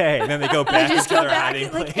 okay. And then they go back just into go their back,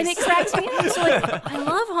 hiding like, place. and it cracks me up. So like, I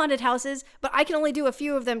love haunted houses, but I can only do a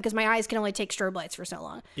few of them because my eyes can only take strobe lights for so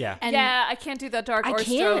long. Yeah. And Yeah, I can't do the dark I or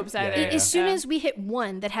can't. strobes either. As soon as we hit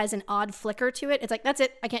one that has an odd flicker to it, it's like, that's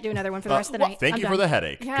it. I can't do another one for the rest of the night. Thank I'm you done. for the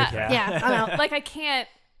headache. Yeah. I'm out. Like I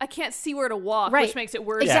can't see where to walk, Right. which makes it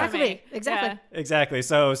worse. Exactly. For me. Exactly. Yeah. Exactly.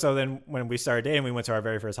 So then when we started dating, we went to our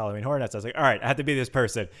very first Halloween Horror Nights. I was like, all right, I have to be this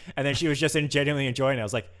person. And then she was just genuinely enjoying it. I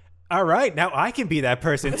was like, all right, now I can be that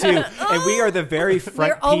person too. And we are the very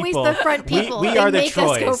front We're always people. the front people. We They are the make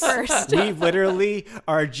us go Troys. first. We literally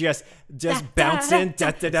are just bouncing,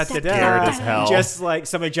 da da da da da. Scared as hell. Just like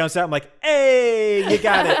somebody jumps out, I'm like, hey, you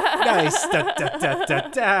got it. Nice. Da da da da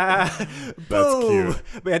da. That's cute.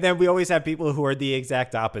 And then we always have people who are the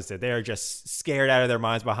exact opposite. They are just scared out of their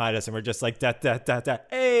minds behind us, and we're just like, da da da da.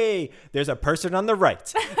 Hey, there's a person on the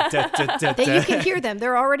right. Da, da, da, That you da. can hear them.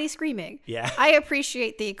 They're already screaming. Yeah. I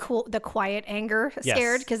appreciate the quiet anger Yes.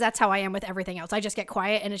 scared because that's how I am with everything else. I just get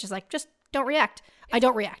quiet and it's just like, just don't react. I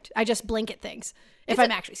don't react. I just blink at things if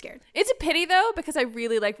I'm actually scared. It's a pity though, because I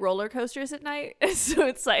really like roller coasters at night. So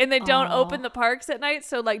it's like, and they don't open the parks at night.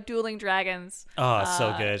 So like Dueling Dragons. Oh, it's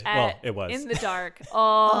so good. Well, it was. In the dark.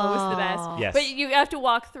 Oh, it was the best. Yes. But you have to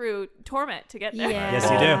walk through Torment to get there. Yeah. Yes,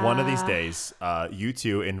 you do. One of these days, you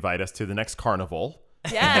two invite us to the next carnival.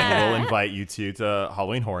 Yeah. And we'll invite you two to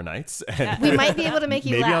Halloween Horror Nights. And We might be able to make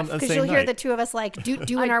you Maybe on laugh the because same you'll hear night. the two of us like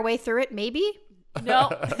doing our way through it. Maybe No,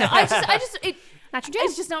 I just, not your jam.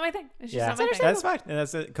 it's just not my thing. It's just Yeah, not my thing. that's fine. And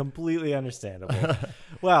that's completely understandable.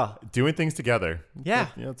 Well, doing things together. Yeah.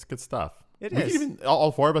 It's good stuff. It We is. could even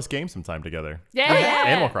all four of us game some time together. Yeah, yeah.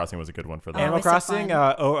 Animal Crossing was a good one for that. Animal it's so Crossing,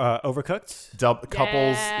 fun. Overcooked.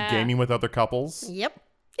 Couples Yeah. gaming with other couples. Yep,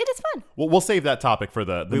 it is fun. We'll save that topic for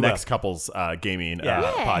the We next will. couples gaming Yeah.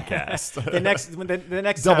 podcast. The next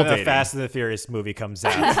Double time the dating. Fast and the Furious movie comes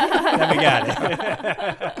out, then we got it.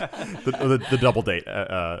 the double date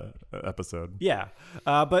episode. Yeah,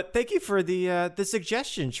 but thank you for the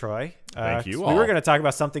suggestion, Troy. Thank you We all. were going to talk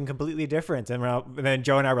about something completely different, and then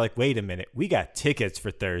Joe and I were like, "Wait a minute, we got tickets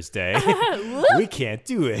for Thursday. We can't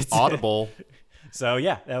do it." Audible. So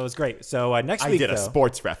yeah, that was great. So next I week, did a though,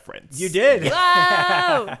 sports reference. you did.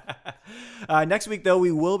 Whoa! Next week, though,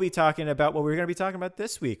 we will be talking about what we were going to be talking about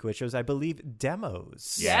this week, which was, I believe,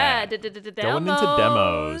 demos. Yeah. Going into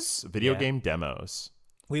demos, video Yeah. game demos.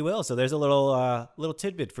 We will. So there's a little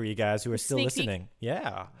tidbit for you guys who are still Sneak peek. listening.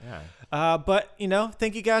 Yeah. Yeah. But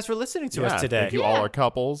thank you guys for listening to us today. Thank you, all our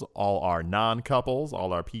couples, all our non-couples,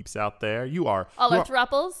 all our peeps out there. You are All you our are-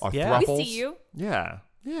 thruples. our Yeah. We thruples. see you. Yeah,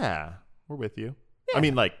 we're with you. I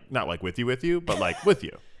mean, like not like with you, but like with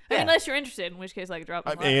you. I mean, Yeah. unless you're interested, in which case, like, drop.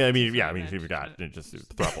 I mean, if you've got just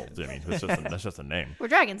thruples. I mean, that's just a name. We're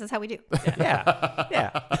dragons. That's how we do.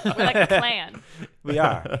 Yeah. We're like a clan We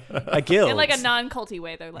are. A guild. in like a non-culty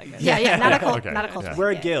way. They're like, Yeah, not a cult. Okay, Not a cult. yeah.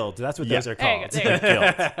 We're a Yeah. guild. That's what Yeah. those are There you called. go,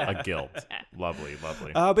 there you A guild. Lovely.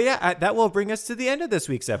 But yeah, that will bring us to the end of this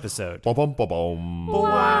week's episode. Bum, bum, bum,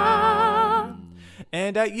 bum.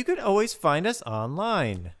 And you can always find us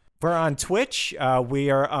online. We're on Twitch.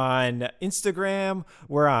 We are on Instagram.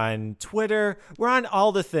 We're on Twitter. We're on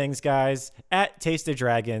all the things, guys. At Taste of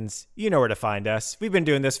Dragons. You know where to find us. We've been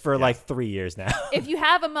doing this for like 3 years now. If you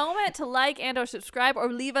have a moment to like and or subscribe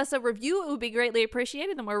or leave us a review, it would be greatly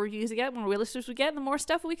appreciated. The more reviews we get, the more listeners we get, the more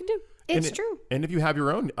stuff we can do. It's And- true. And if you have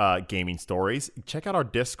your own gaming stories, check out our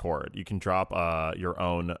Discord. You can drop your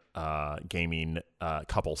own gaming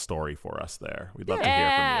couple story for us there. We'd love to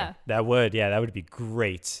hear from you. That would be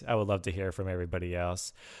great. I would love to hear from everybody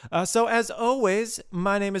else. So as always,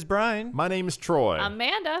 my name is Brian. My name is Troy.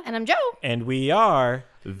 Amanda. And I'm Joe. And we are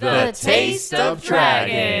the Taste of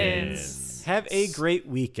Dragons. Have a great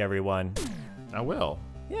week, everyone. I will.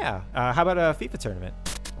 Yeah. How about a FIFA tournament?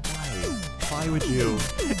 Why would you?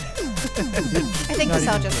 I think this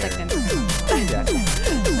all just clicked in.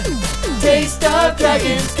 Taste of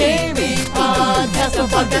Dragons Gaming Podcast, a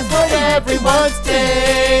podcast for everyone's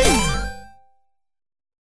taste.